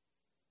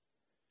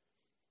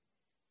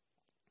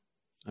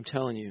 I'm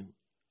telling you,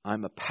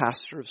 I'm a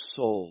pastor of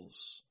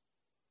souls.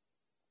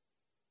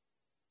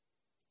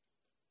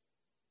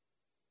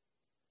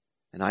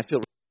 And I feel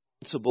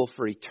responsible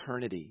for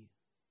eternity,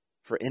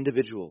 for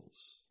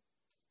individuals.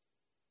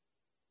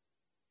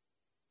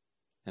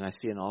 And I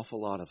see an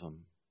awful lot of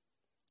them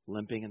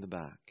limping in the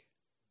back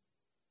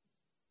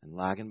and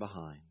lagging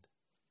behind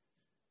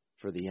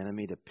for the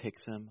enemy to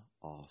pick them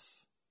off.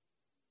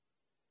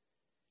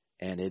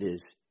 And it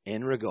is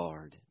in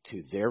regard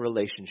to their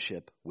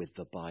relationship with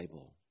the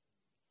Bible.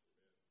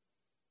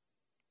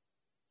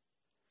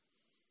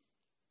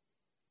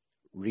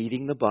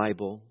 Reading the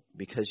Bible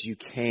because you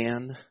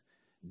can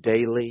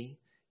daily,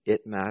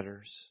 it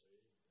matters.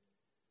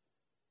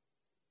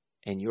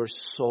 And your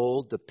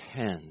soul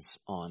depends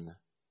on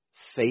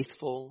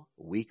faithful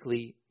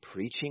weekly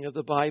preaching of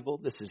the Bible.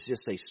 This is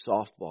just a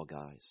softball,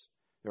 guys.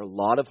 There are a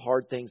lot of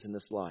hard things in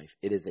this life.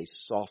 It is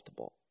a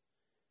softball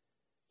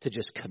to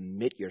just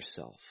commit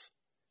yourself.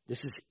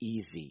 This is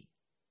easy.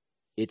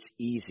 It's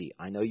easy.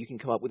 I know you can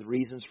come up with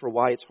reasons for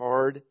why it's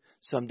hard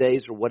some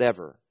days or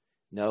whatever.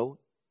 No,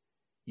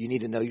 you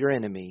need to know your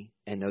enemy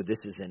and know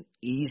this is an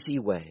easy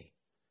way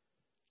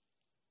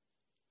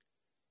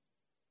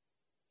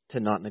to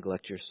not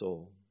neglect your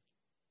soul.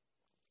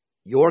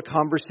 Your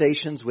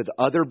conversations with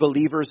other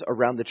believers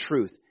around the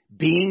truth,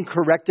 being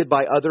corrected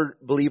by other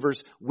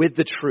believers with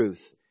the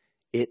truth,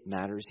 it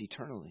matters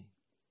eternally.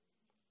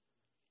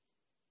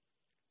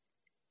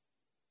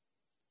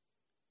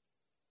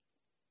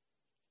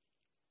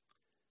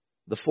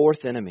 The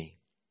fourth enemy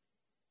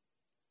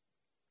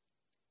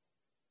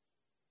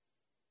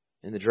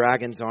in the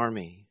dragon's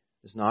army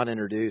is not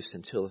introduced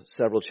until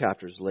several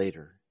chapters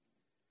later.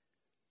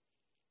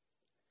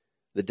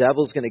 The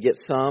devil's going to get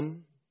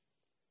some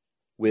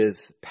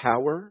with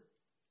power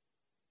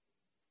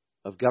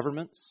of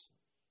governments.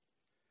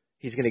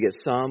 He's going to get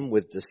some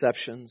with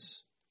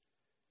deceptions.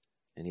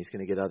 And he's going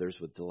to get others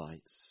with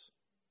delights.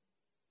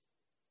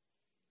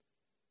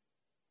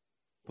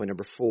 Point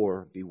number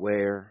 4,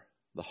 beware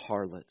the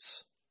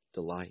harlot's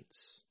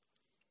delights.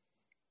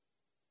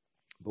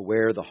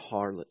 Beware the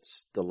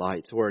harlot's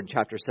delights. Or in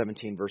chapter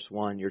 17, verse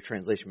 1, your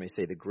translation may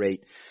say the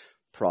great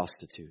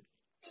prostitute.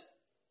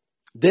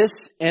 This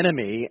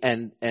enemy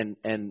and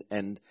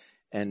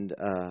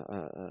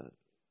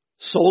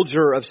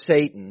soldier of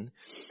Satan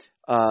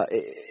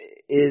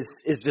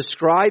is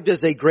described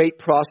as a great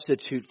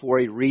prostitute for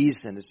a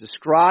reason. Is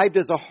described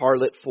as a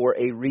harlot for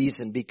a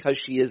reason, because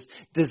she is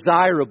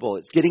desirable.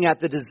 It's getting at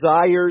the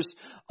desires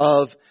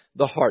of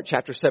the heart.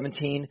 Chapter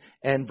 17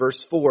 and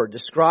verse 4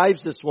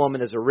 describes this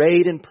woman as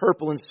arrayed in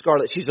purple and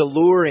scarlet. She's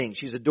alluring.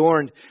 She's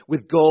adorned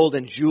with gold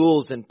and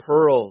jewels and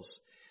pearls.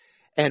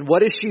 And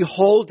what is she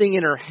holding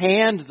in her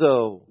hand,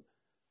 though?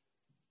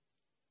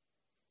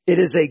 It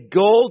is a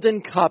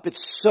golden cup. It's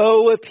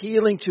so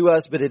appealing to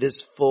us, but it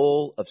is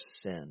full of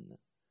sin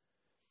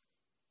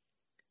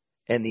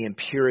and the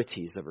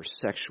impurities of her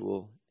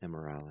sexual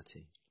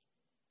immorality.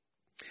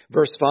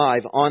 Verse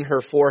 5, on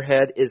her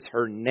forehead is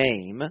her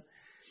name,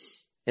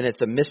 and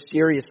it's a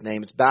mysterious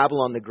name. It's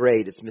Babylon the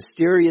Great. It's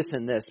mysterious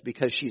in this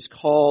because she's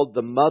called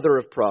the mother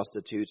of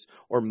prostitutes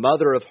or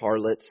mother of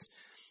harlots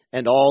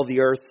and all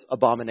the earth's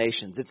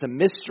abominations. It's a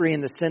mystery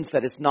in the sense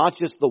that it's not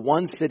just the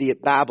one city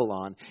at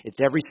Babylon,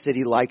 it's every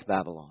city like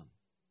Babylon.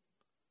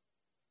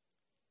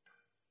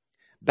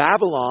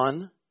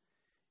 Babylon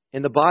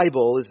in the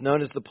Bible is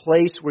known as the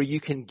place where you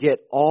can get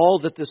all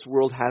that this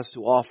world has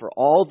to offer.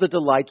 All the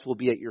delights will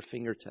be at your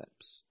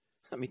fingertips.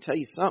 Let me tell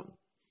you something.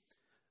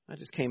 I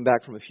just came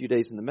back from a few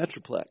days in the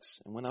Metroplex,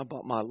 and when I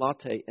bought my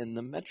latte in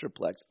the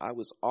Metroplex, I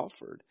was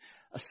offered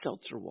a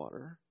seltzer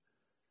water.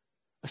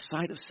 A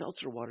side of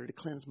seltzer water to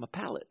cleanse my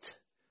palate,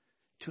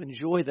 to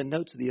enjoy the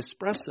notes of the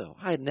espresso.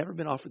 I had never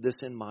been offered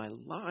this in my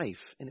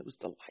life, and it was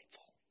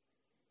delightful.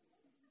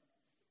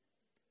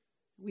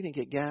 We didn't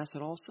get gas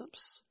at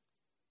Allsup's.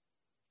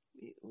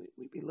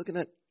 We'd be looking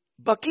at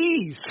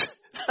Buc-ee's.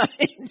 I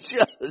mean,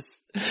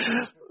 just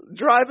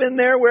drive in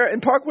there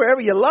and park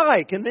wherever you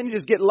like, and then you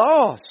just get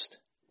lost.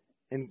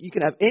 And you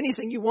can have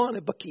anything you want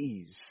at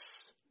Buc-ee's.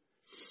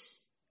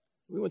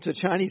 We went to a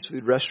Chinese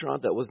food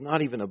restaurant that was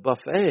not even a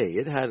buffet.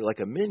 It had like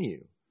a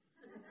menu.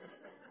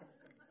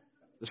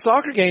 The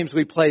soccer games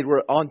we played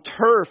were on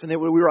turf, and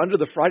we were under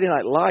the Friday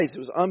night lights. It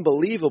was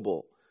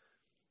unbelievable.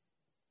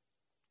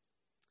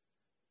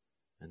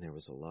 And there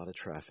was a lot of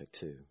traffic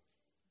too.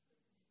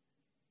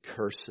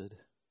 Cursed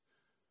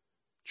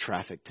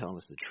traffic telling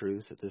us the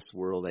truth that this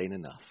world ain't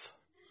enough.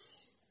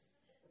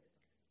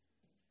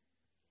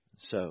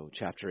 So,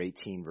 chapter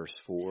 18, verse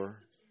 4.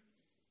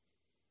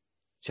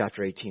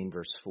 Chapter 18,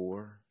 verse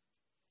 4,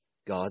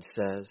 God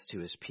says to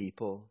his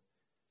people,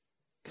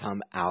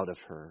 come out of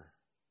her,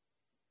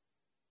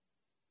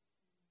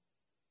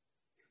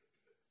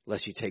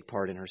 lest you take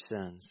part in her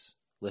sins,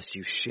 lest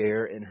you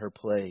share in her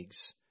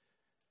plagues.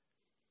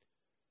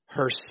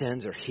 Her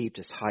sins are heaped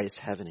as high as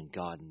heaven, and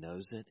God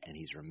knows it, and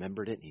he's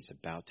remembered it, and he's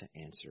about to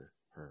answer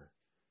her.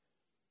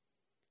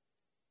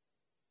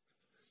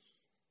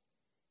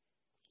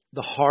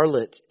 The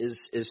harlot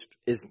is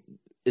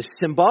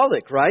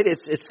symbolic, right?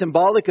 It's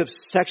symbolic of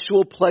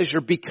sexual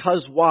pleasure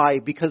because why?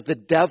 Because the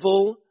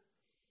devil,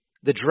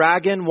 the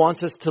dragon,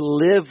 wants us to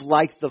live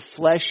like the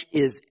flesh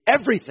is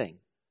everything.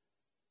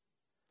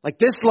 Like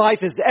this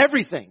life is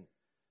everything.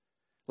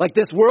 Like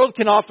this world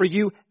can offer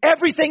you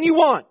everything you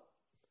want.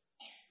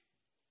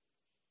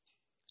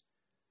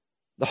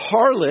 The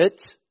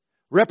harlot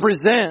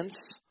represents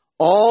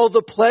all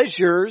the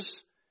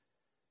pleasures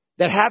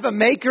that have a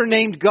maker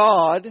named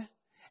God,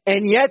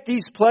 and yet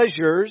these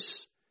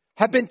pleasures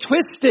have been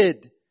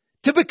twisted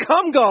to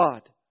become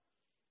God.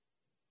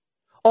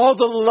 All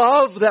the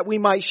love that we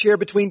might share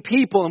between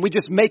people, and we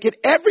just make it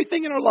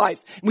everything in our life,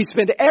 and we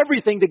spend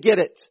everything to get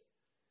it.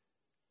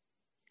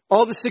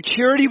 all the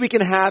security we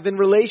can have in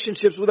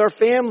relationships with our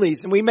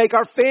families, and we make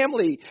our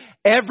family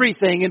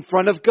everything in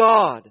front of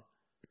God.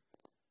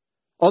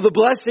 All the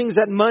blessings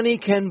that money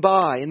can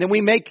buy, and then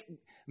we make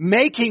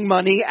making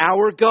money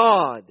our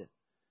God.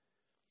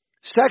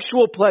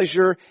 Sexual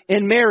pleasure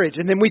in marriage,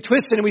 and then we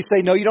twist it and we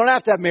say, no, you don't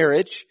have to have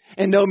marriage,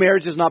 and no,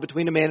 marriage is not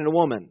between a man and a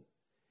woman.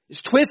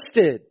 It's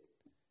twisted.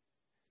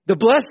 The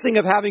blessing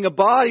of having a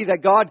body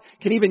that God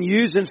can even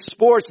use in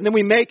sports, and then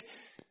we make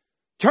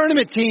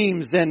tournament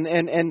teams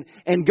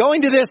and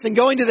going to this and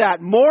going to that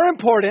more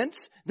important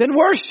than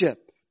worship.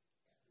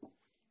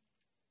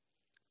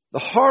 The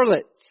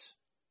harlot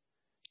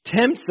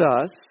tempts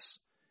us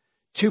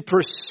to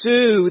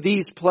pursue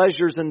these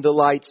pleasures and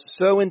delights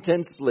so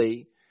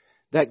intensely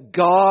that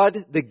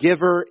God, the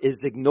giver,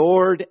 is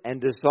ignored and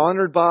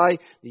dishonored by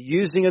the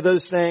using of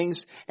those things.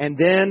 And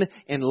then,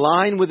 in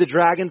line with the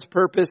dragon's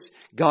purpose,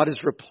 God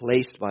is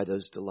replaced by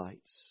those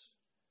delights.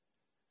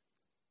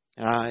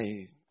 And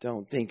I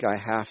don't think I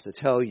have to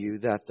tell you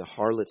that the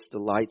harlot's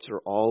delights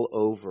are all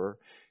over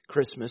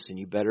Christmas, and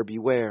you better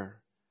beware.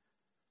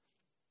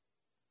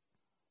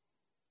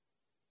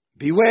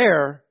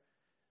 Beware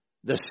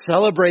the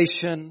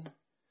celebration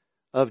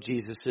of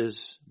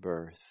Jesus'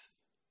 birth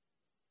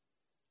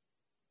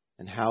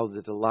and how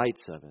the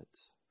delights of it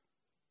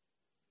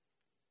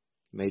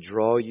may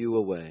draw you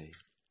away.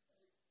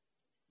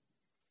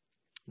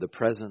 The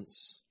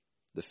presents,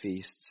 the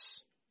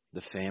feasts,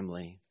 the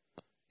family,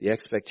 the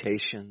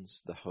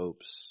expectations, the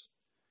hopes.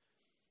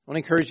 I want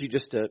to encourage you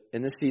just to,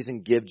 in this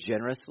season, give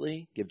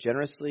generously,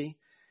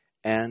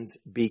 and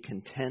be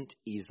content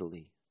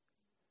easily.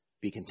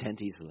 Be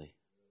content easily.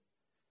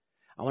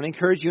 I want to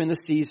encourage you in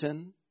this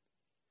season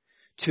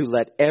to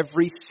let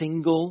every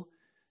single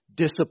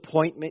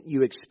disappointment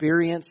you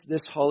experience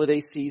this holiday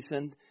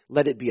season,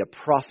 let it be a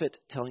prophet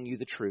telling you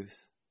the truth.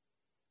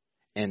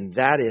 And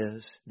that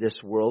is,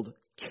 this world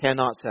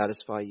cannot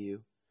satisfy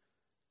you.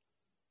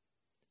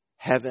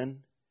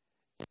 Heaven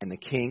and the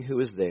King who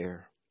is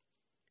there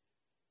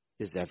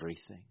is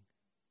everything.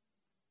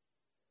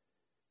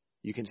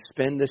 You can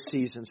spend this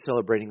season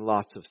celebrating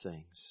lots of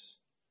things.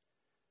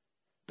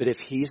 But if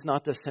He's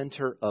not the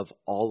center of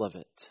all of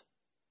it,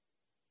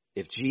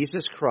 if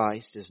Jesus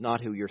Christ is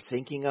not who you're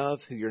thinking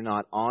of, who you're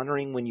not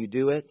honoring when you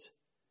do it,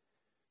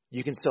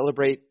 you can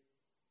celebrate,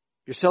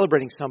 you're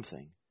celebrating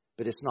something,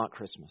 but it's not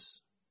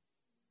Christmas.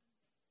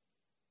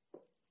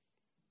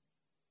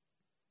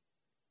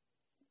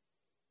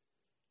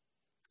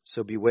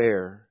 So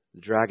beware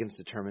the dragon's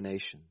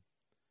determination,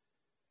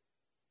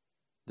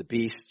 the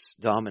beast's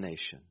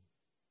domination,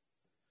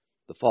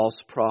 the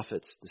false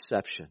prophet's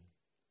deception,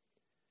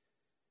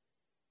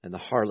 and the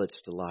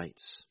harlot's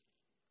delights.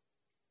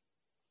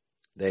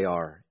 They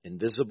are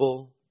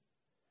invisible,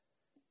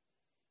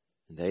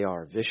 and they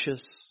are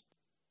vicious,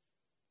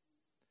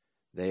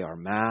 they are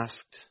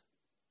masked,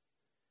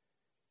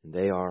 and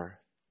they are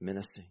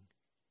menacing.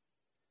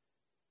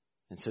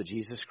 And so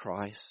Jesus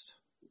Christ,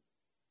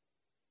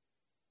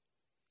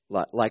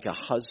 like a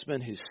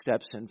husband who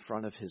steps in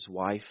front of his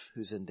wife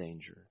who's in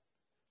danger,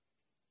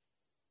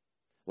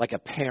 like a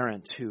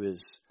parent who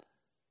is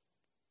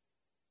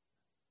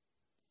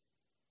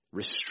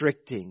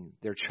restricting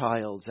their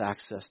child's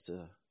access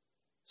to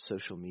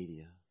social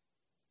media,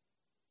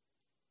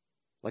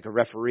 like a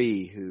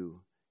referee who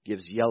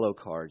gives yellow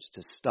cards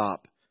to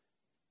stop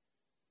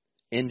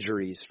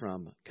injuries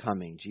from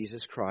coming.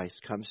 Jesus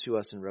Christ comes to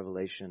us in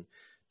Revelation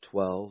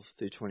 12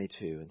 through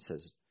 22 and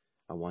says,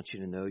 I want you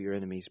to know your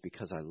enemies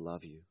because I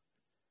love you.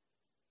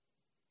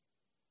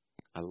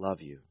 I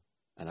love you,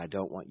 and I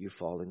don't want you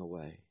falling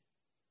away.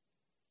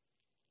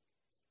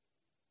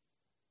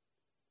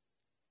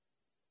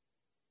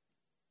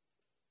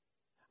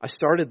 I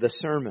started the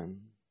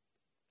sermon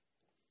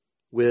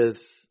with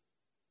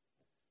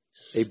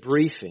a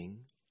briefing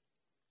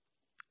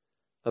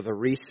of a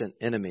recent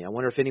enemy. I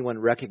wonder if anyone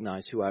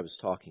recognized who I was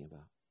talking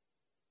about.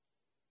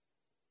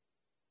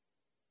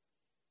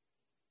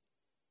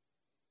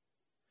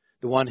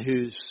 The one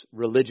whose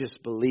religious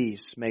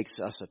beliefs makes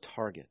us a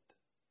target.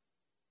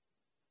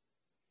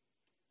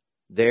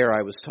 There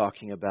I was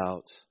talking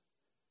about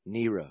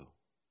Nero,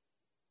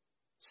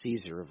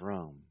 Caesar of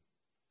Rome,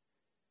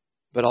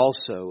 but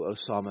also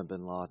Osama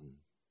bin Laden.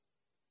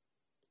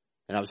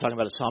 And I was talking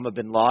about Osama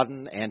bin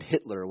Laden and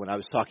Hitler when I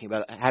was talking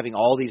about having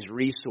all these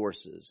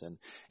resources,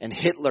 and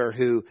Hitler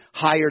who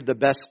hired the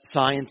best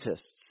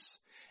scientists,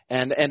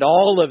 and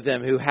all of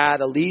them who had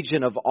a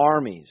legion of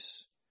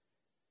armies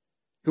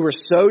who were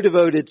so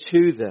devoted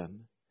to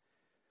them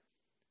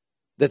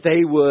that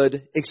they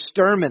would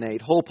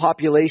exterminate whole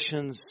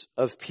populations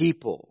of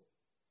people.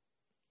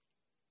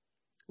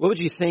 What would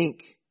you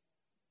think?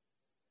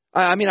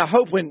 I mean, I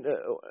hope when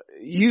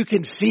you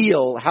can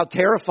feel how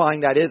terrifying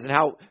that is, and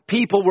how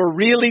people were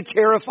really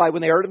terrified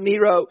when they heard of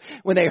Nero,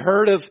 when they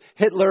heard of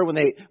Hitler,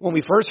 when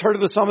we first heard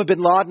of Osama bin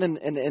Laden,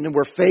 and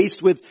were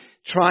faced with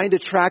trying to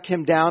track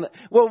him down.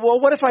 Well,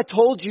 what if I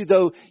told you,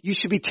 though, you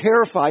should be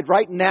terrified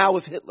right now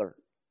of Hitler?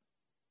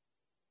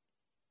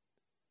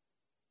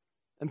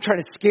 I'm trying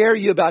to scare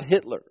you about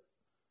Hitler.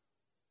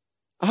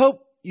 I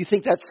hope you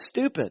think that's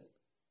stupid.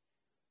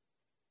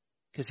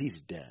 Because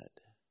he's dead.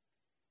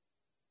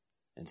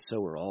 And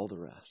so are all the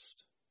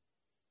rest.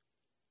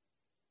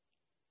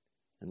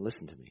 And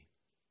listen to me.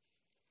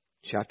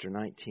 Chapter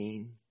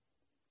 19,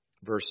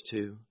 verse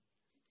 2.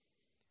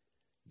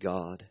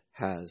 God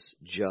has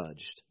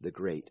judged the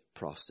great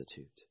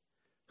prostitute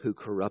who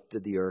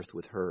corrupted the earth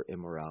with her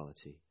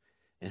immorality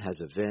and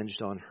has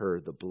avenged on her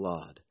the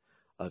blood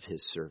of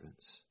his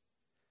servants.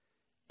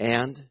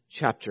 And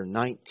chapter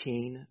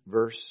 19,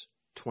 verse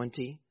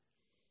 20,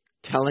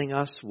 telling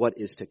us what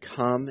is to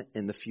come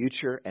in the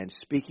future and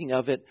speaking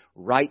of it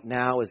right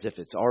now as if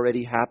it's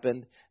already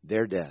happened,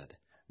 they're dead.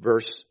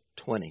 Verse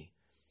 20,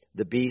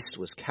 the beast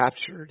was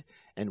captured,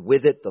 and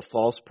with it the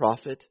false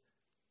prophet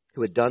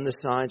who had done the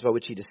signs by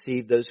which he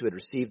deceived those who had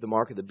received the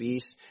mark of the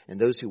beast and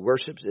those who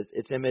worshipped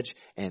its image.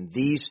 And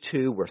these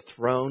two were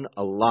thrown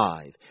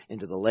alive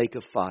into the lake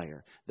of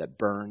fire that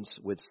burns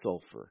with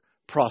sulfur.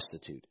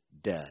 Prostitute,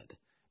 dead.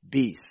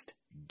 Beast,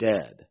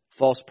 dead.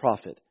 False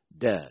prophet,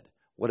 dead.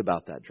 What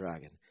about that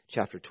dragon?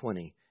 Chapter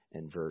 20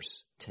 and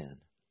verse 10.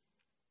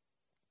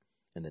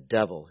 And the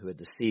devil who had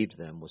deceived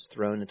them was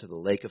thrown into the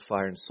lake of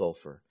fire and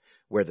sulfur,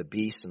 where the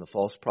beast and the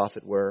false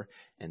prophet were,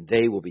 and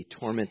they will be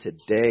tormented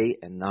day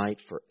and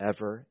night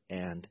forever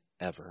and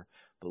ever.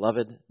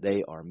 Beloved,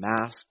 they are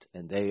masked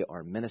and they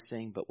are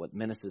menacing, but what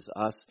menaces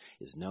us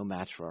is no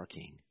match for our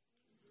King.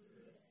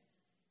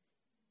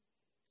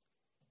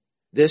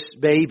 This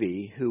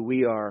baby who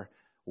we are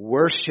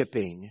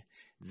worshiping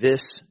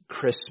this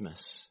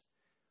Christmas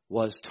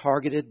was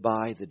targeted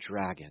by the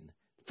dragon.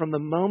 From the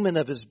moment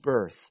of his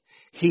birth,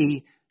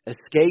 he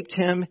escaped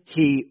him.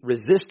 He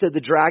resisted the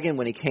dragon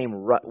when he came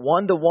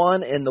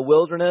 1-to-1 in the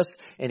wilderness,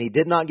 and he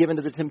did not give in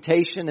to the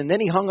temptation. And then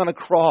he hung on a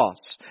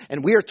cross.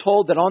 And we are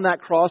told that on that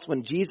cross,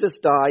 when Jesus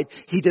died,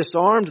 he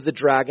disarmed the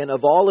dragon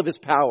of all of his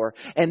power.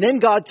 And then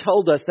God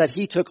told us that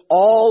he took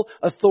all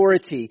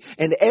authority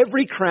and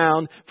every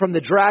crown from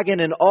the dragon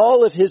and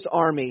all of his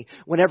army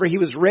whenever he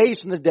was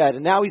raised from the dead.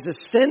 And now he's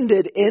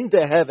ascended into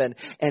heaven.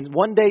 And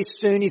one day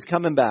soon he's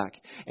coming back,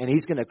 and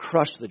he's going to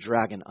crush the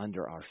dragon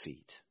under our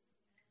feet.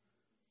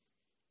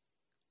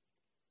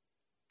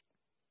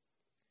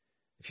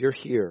 If you're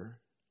here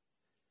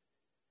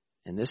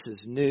and this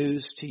is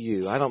news to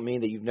you, I don't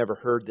mean that you've never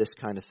heard this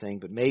kind of thing,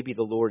 but maybe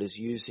the Lord is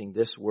using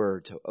this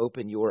word to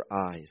open your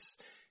eyes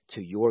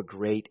to your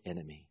great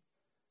enemy.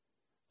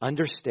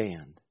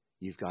 Understand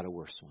you've got a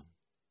worse one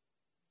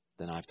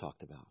than I've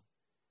talked about.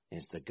 And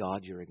it's the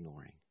God you're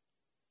ignoring.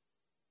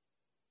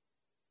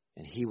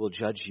 And he will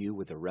judge you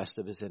with the rest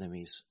of his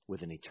enemies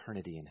with an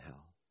eternity in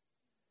hell.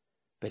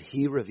 But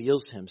he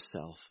reveals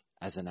himself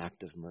as an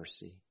act of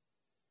mercy.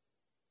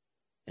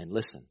 And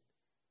listen,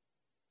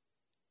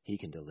 he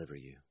can deliver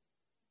you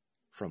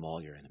from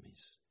all your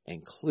enemies,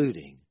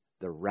 including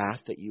the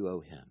wrath that you owe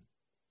him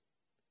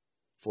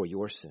for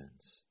your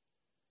sins.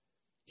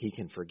 He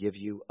can forgive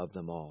you of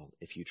them all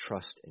if you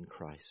trust in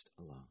Christ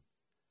alone.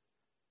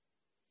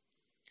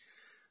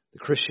 The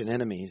Christian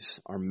enemies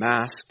are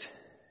masked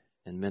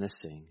and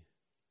menacing,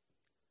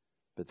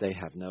 but they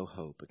have no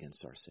hope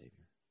against our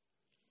Savior.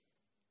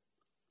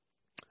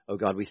 Oh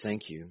God, we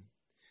thank you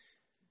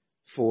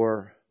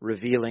for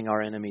revealing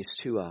our enemies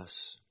to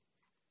us.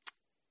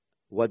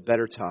 What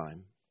better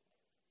time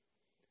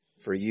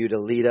for you to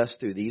lead us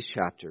through these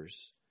chapters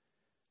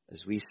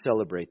as we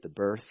celebrate the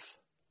birth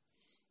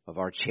of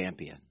our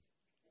champion.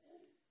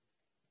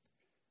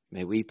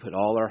 May we put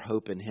all our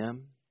hope in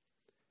him,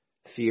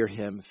 fear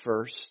him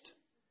first,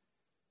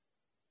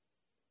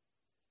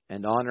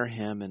 and honor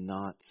him and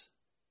not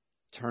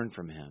turn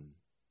from him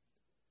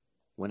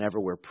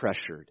whenever we're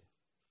pressured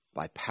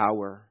by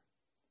power,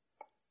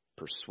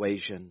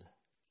 persuasion,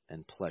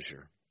 and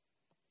pleasure.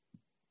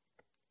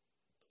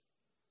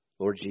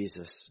 Lord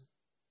Jesus,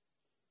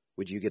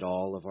 would you get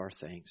all of our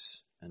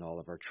thanks and all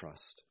of our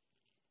trust?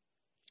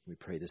 We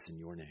pray this in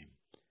your name.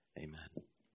 Amen.